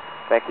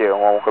 Thank you,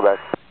 1 Quebec.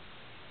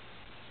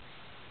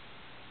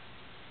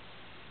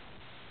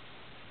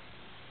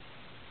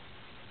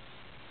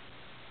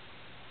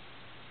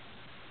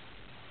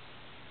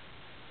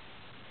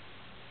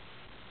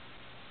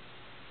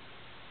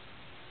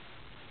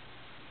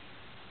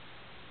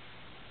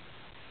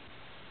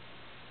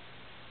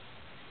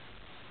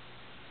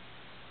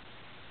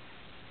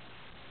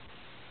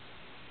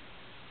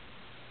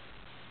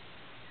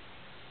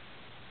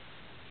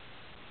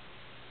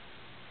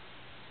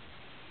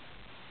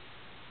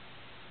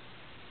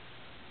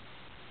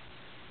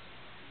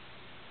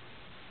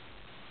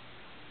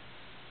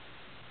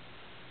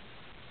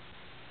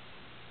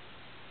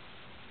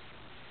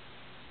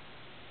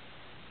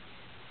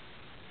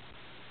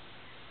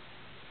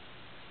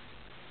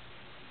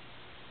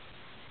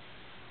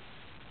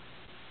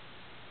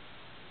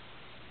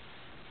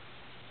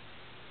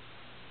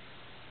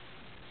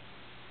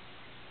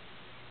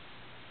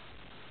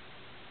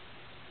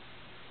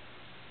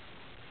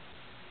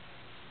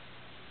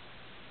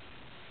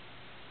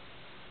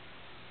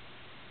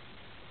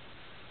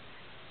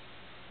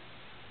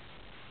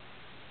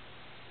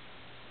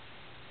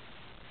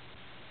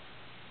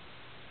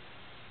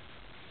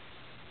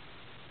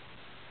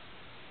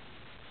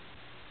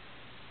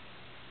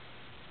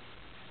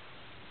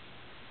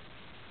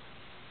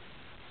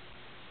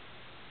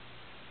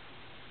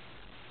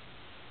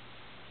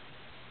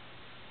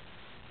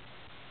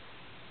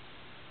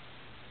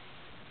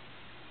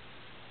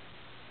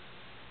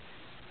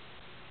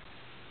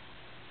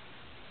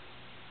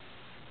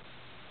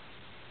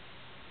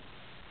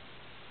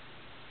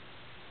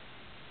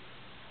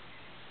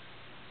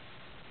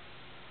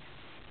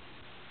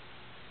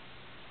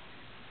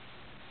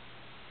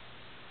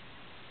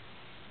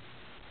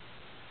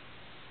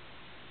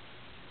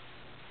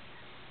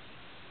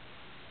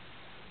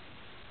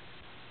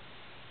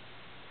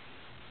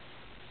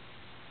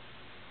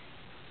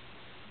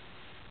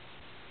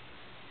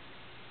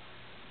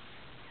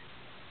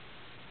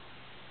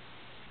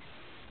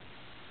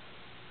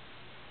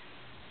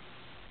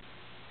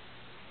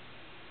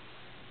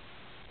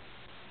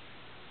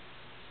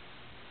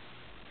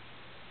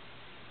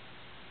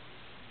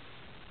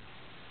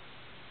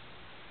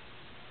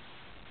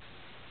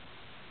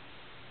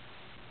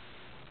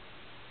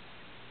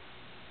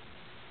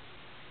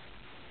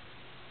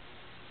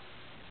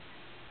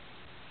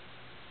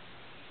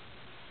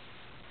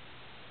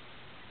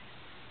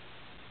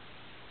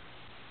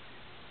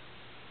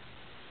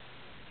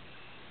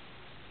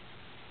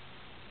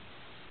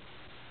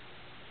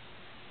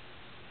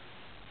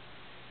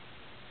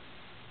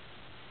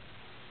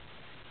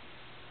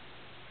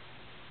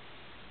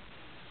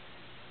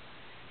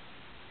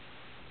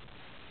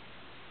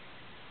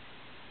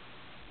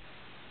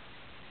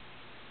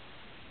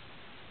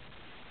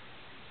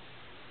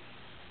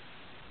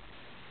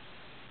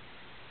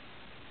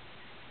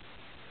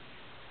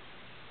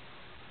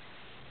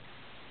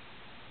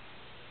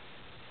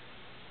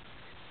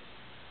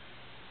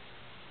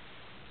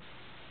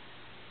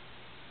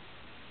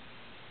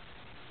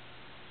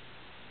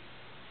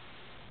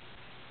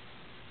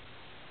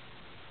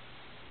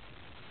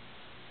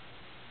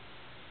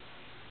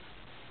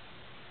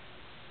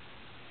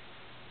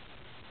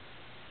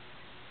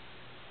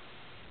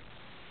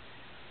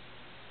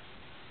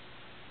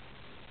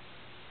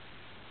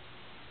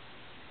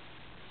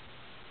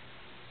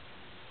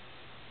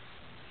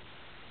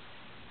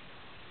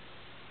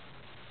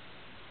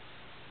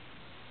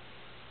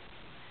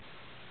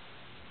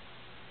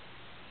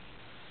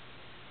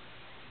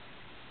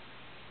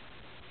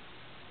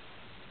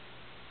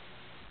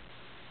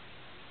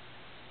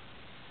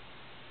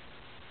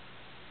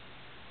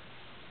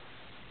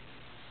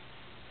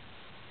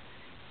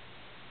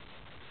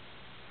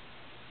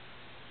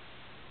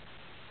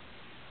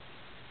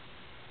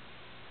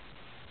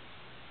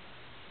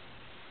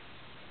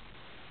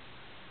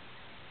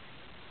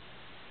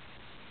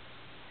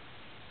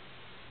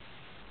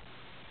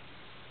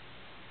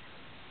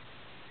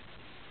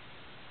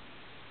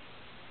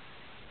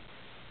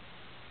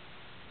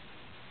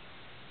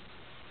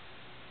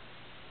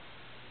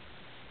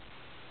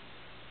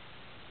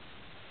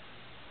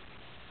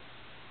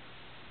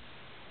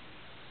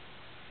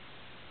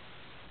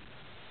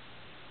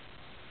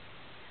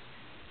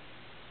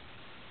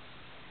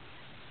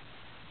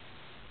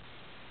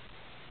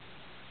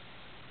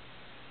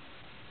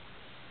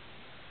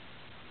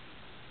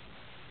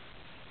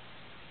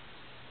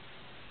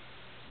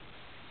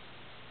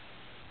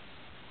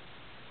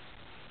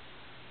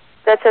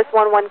 Duchess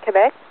 11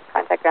 Quebec,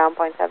 contact ground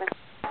point 7.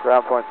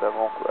 Ground point 7,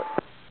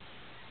 Quebec.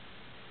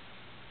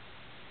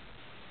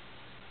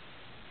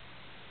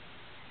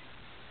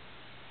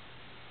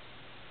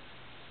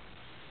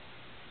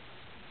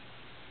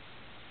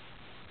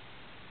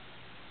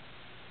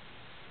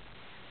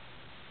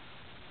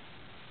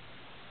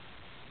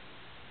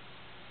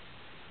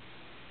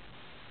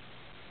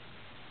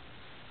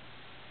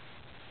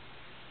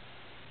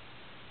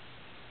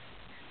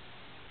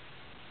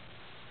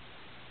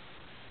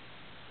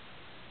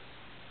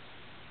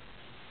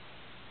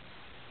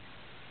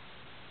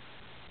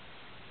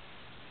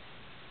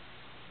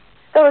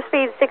 Total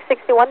speed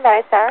 661,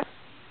 nice tower.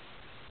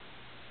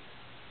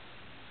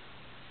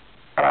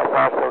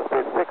 Total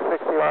speed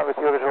 661 with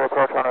your visual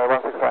approach runway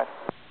 16 right.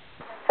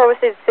 Total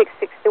speed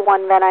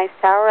 661, Van Nuys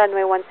Tower,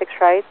 runway 16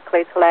 right,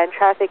 clear to land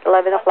traffic,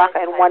 11 o'clock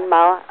and 1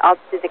 mile,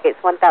 altitude indicates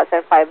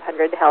 1,500,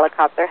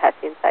 helicopter has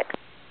in sight.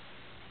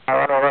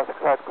 Runway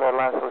 16 right, clear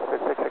land, total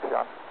speed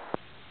 661.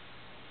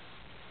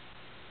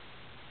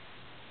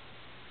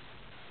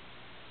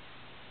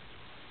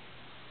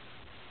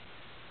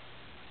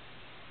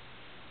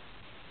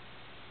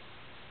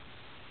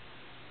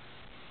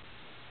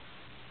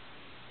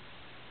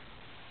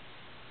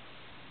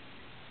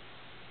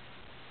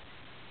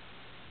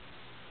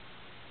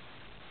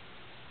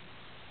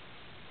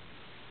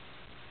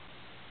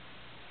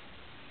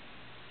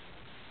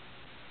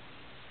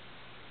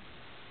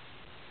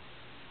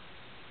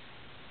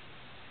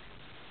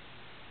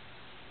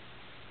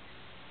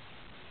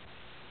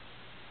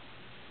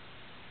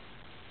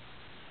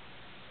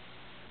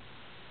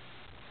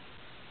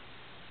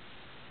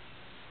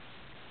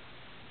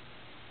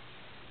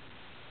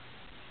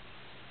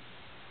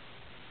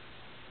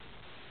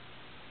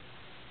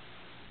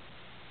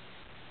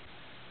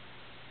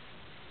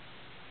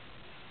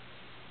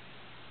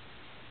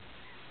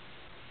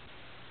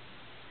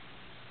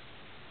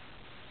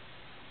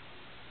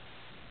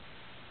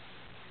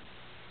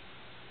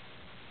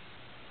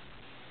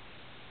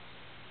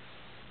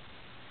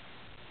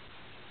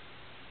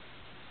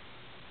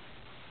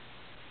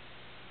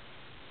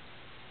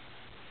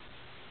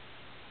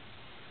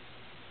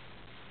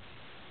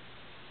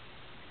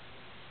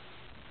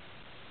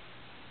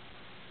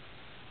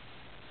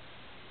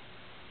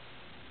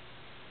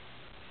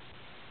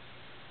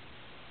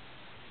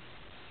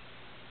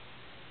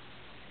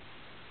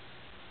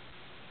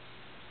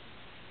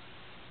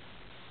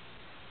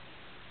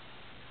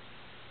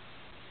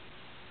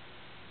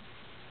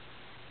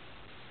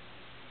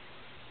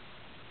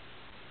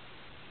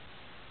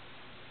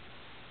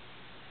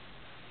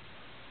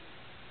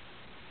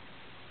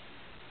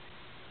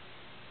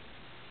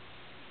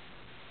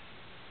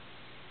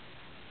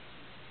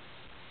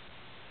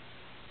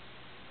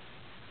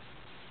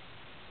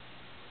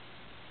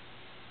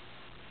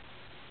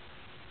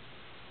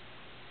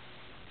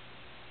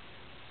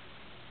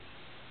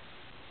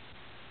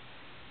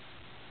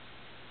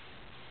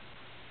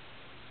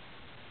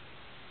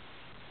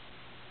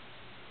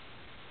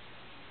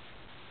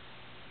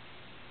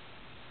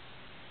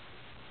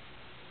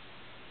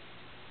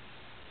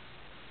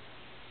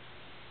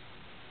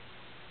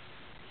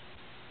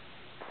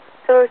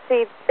 Total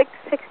speed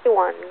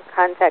 661,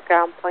 contact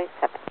ground point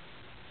 7.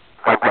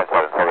 Ground point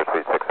 7, total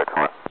speed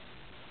 661.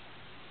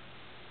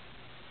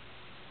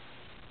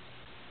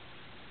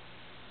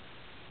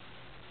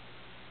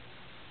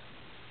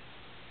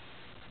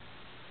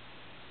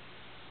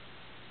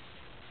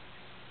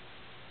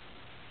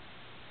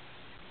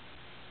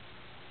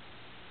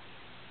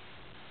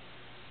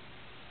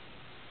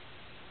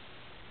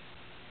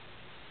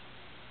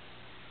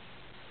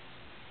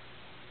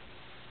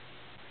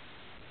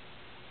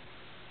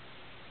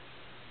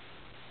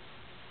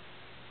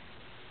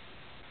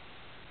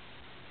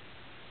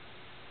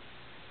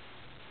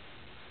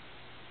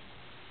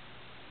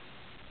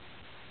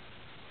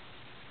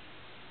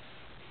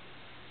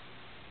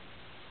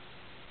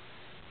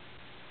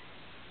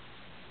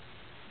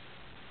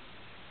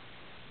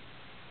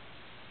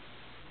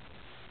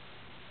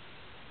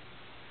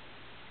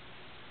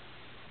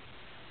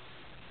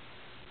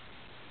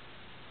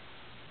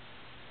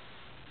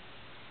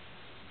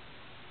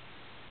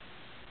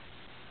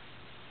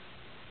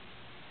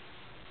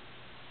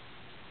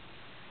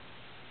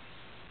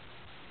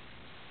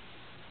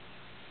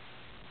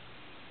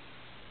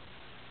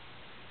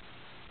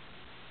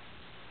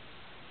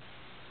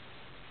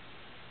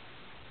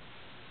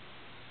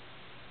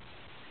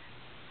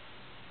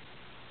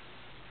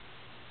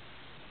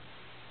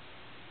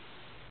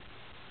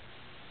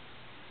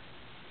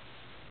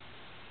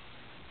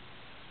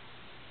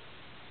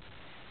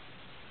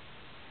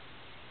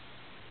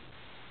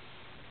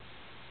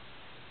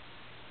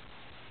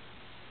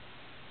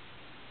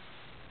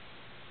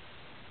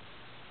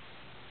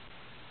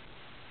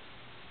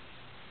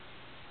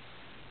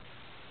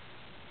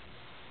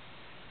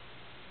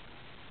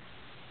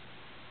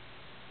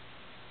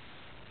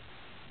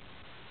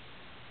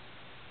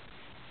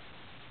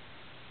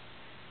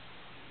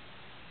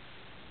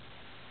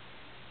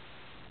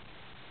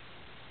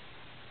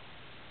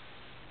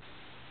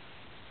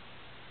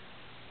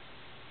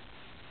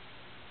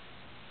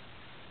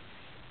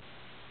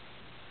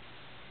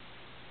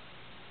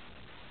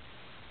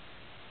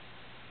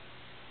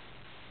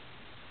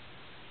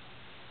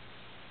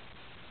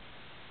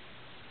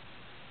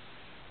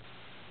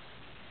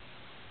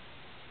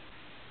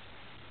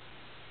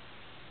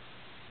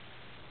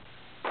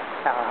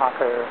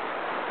 Hawker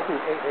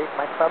 288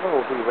 Mike Bravo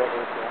will be ready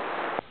with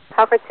you.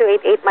 Hawker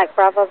 288 Mike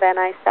Bravo, Van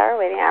Nuys Tower,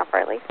 waiting out for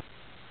release.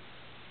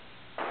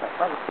 No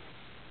problem.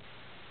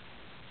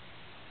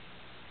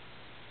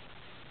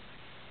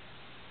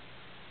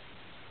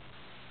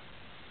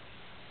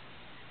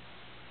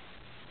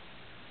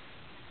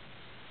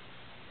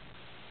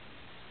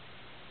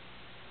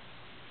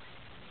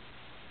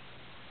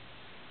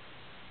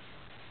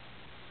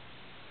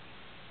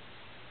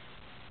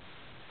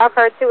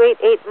 Hawker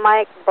 288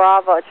 Mike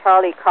Bravo,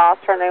 Charlie Cross,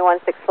 runway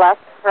 16 left,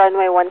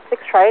 runway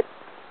 16 right,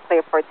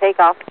 clear for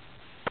takeoff.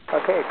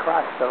 Okay,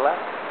 cross the left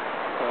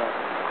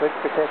and clear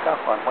for takeoff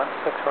on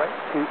 16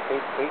 right,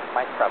 288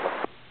 Mike Bravo.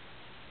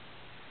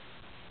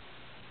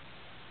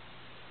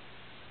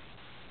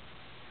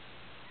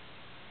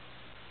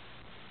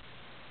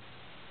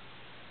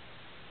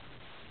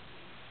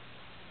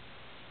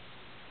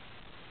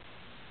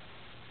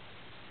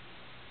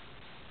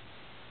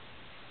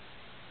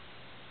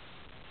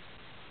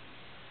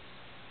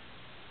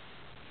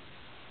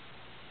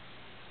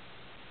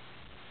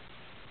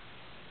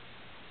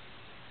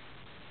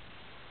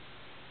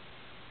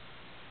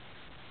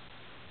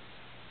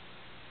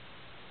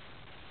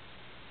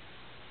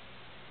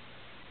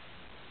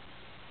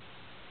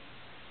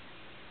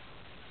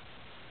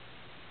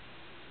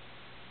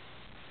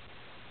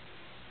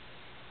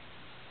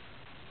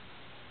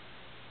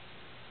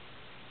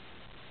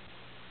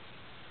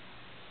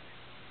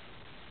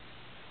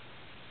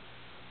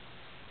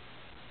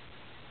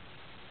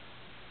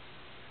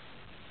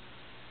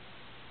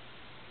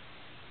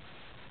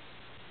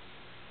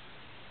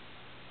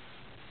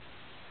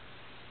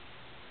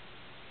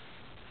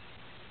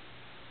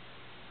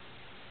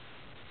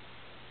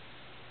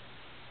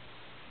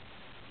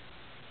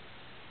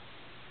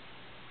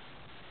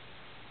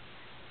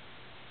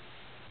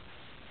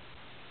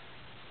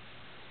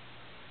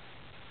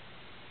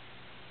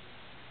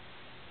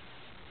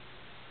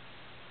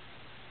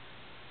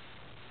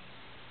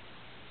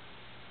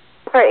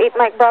 Hawker 8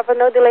 Mike Bravo,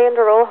 no delay in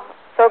the roll.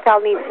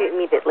 SoCal needs you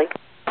immediately.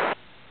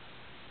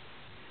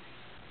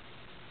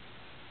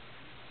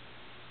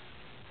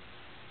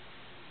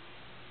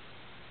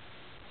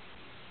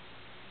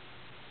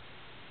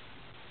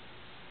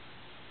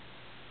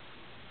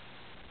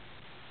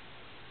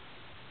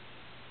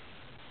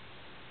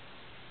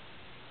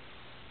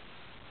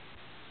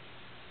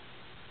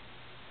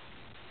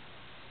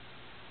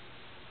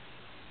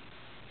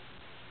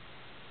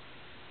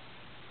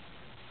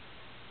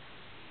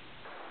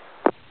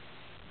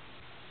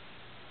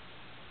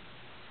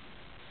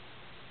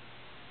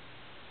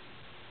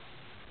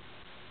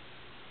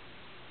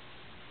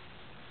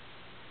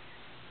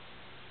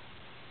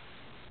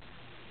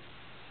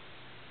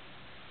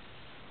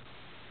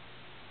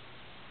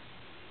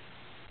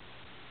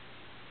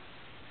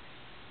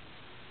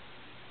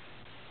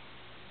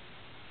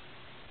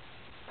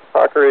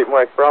 Hawker 8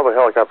 Mike Bravo,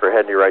 helicopter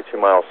heading to your right 2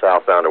 miles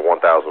southbound at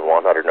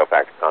 1,100, no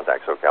packet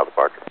contact, SoCal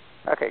departure.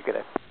 Okay,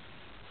 good.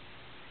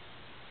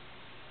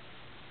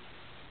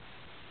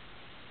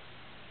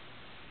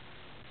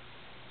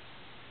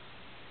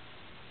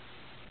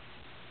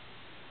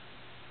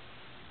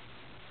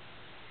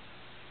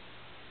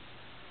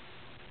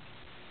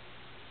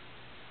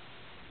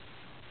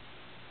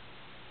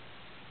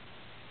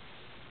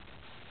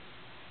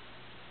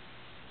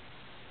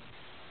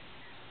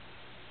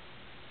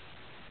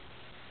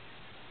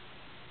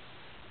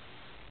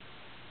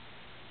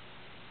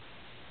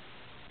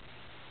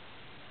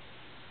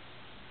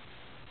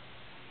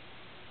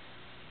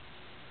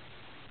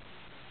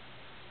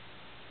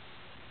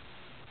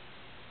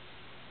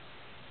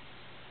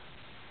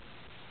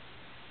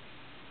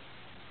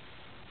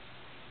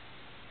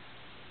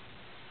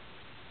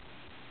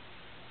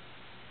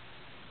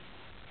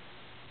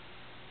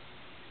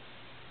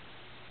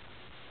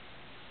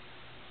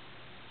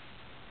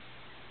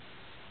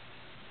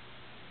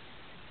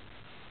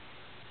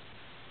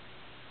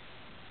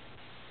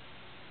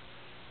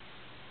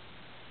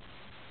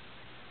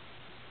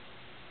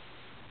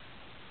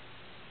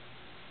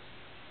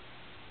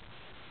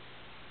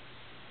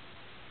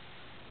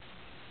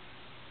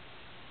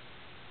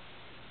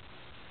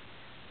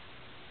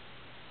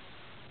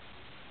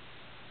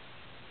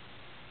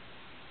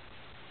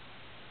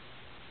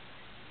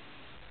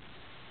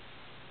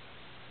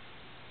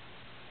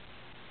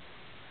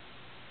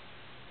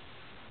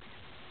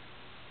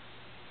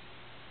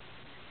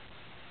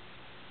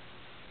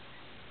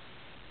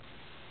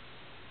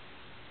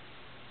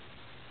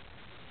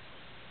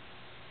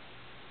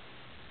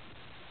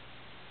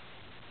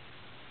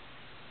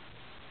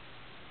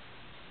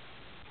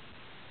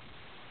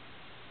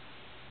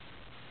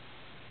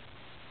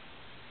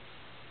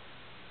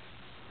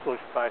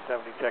 Solution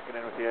 570 checking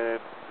in with you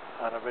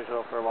on a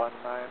visual for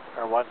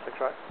 16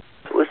 right.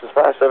 Solutions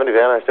 570,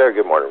 Van Nuys Tower,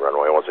 good morning,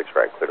 runway 16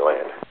 right, clear to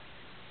land.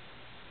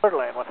 Clear to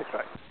land, 16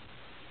 right.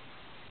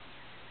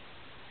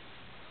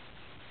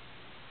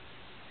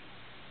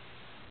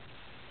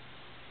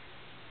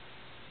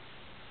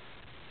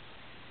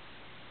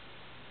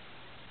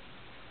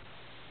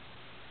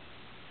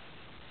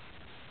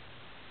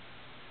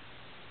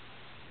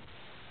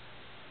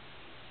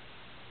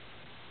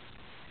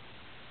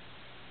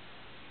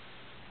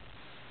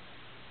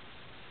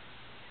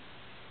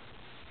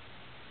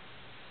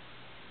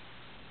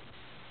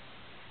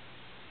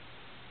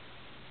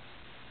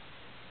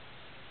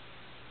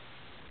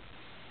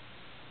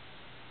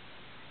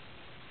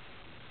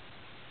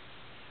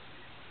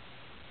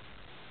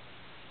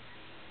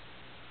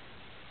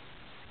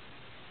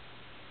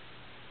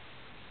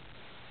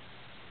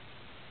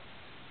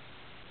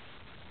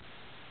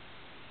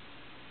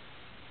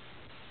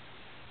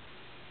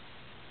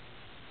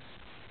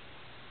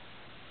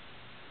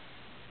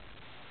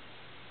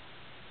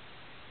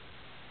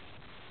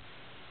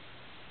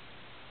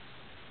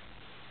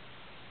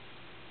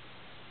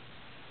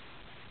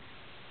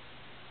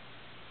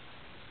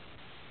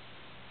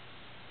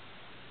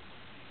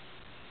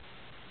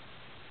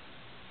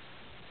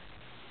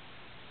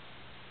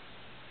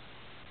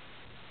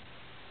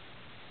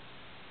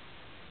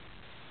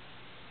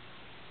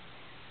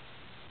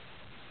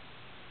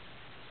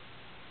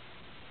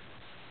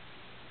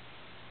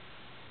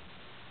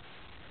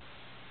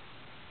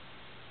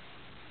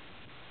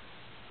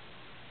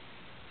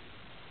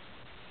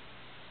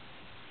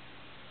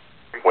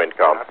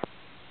 com.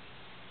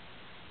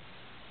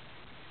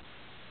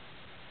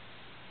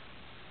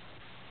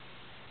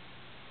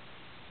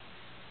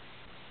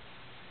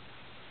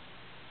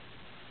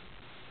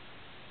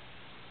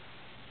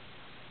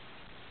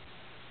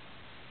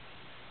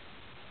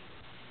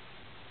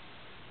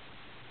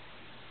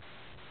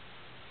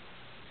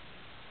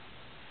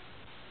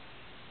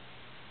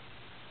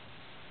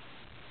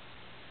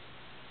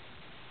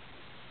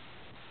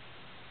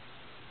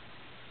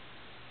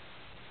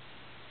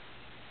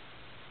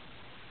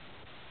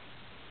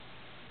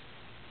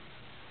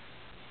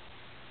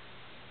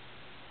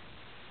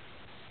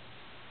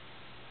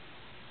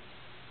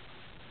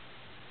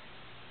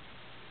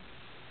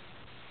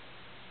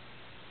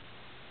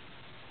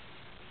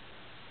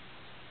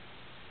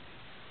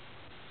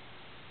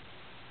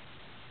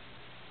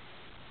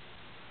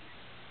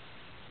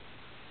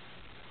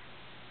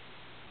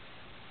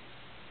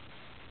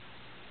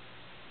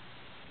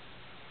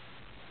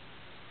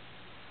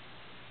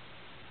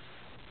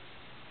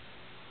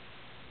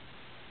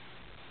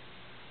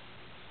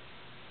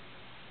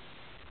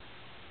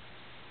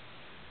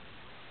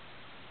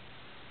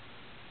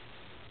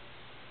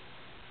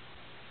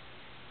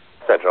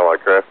 Attention all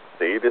aircraft,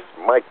 this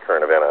Mike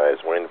current of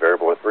NI's wind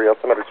variable with 3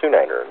 altimeter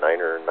 29er,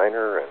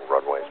 9er, and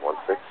runways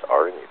 16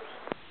 are in use.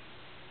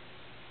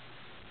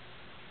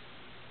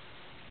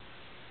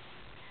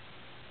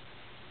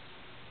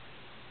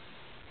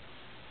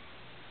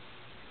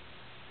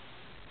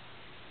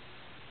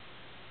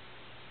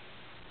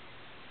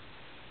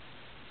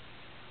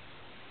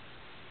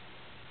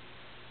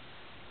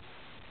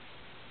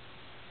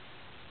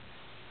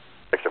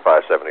 Section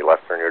 570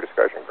 left turn your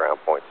discretion, ground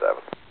 0.7.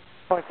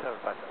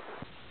 0.757.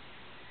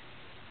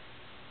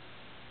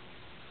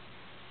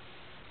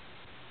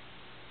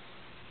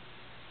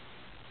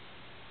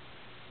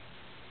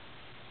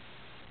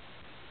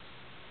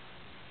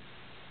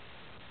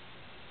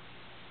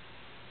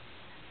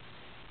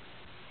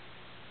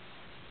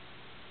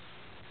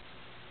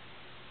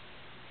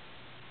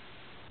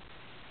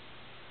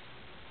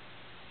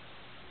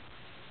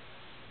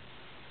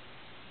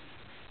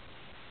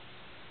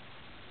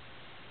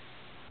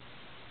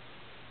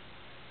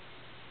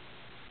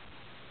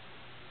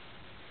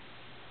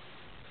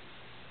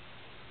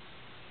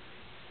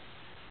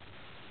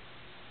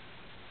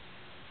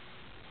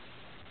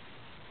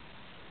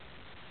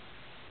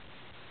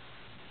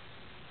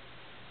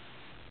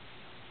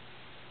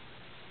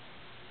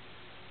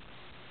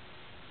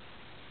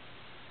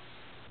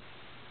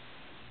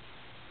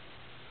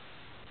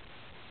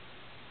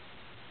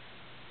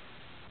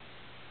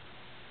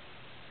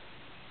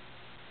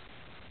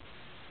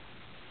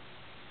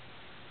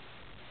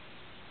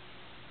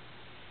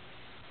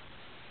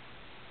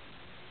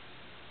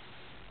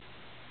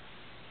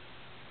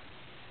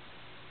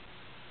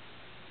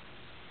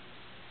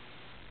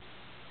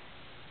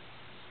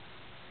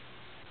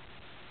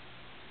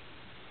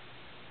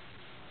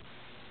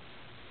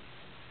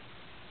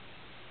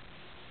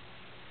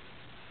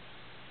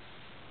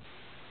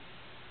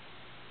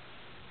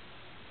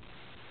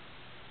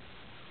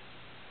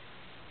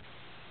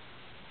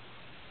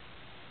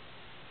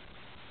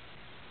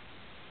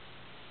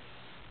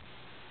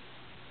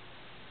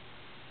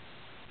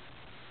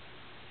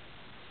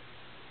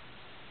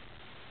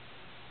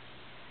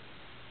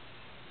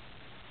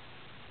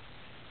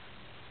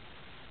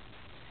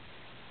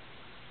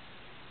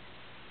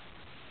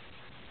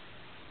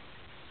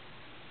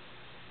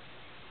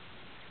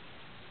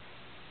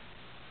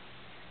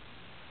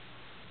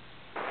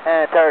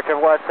 And tower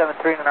Trevor Watch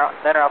 73,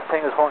 Niner Alpha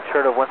Tango is holding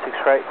short of 16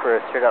 right for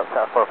a straight out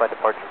South 45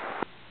 departure.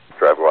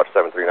 Driver Watch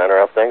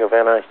 739er Alpha Tango,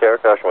 Van Nuys Tower,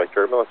 caution wake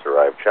turbulence,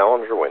 arrived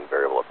Challenger, wind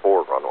variable at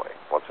 4, runway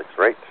 16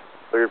 right,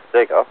 cleared for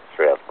takeoff,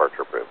 straight out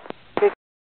departure approved.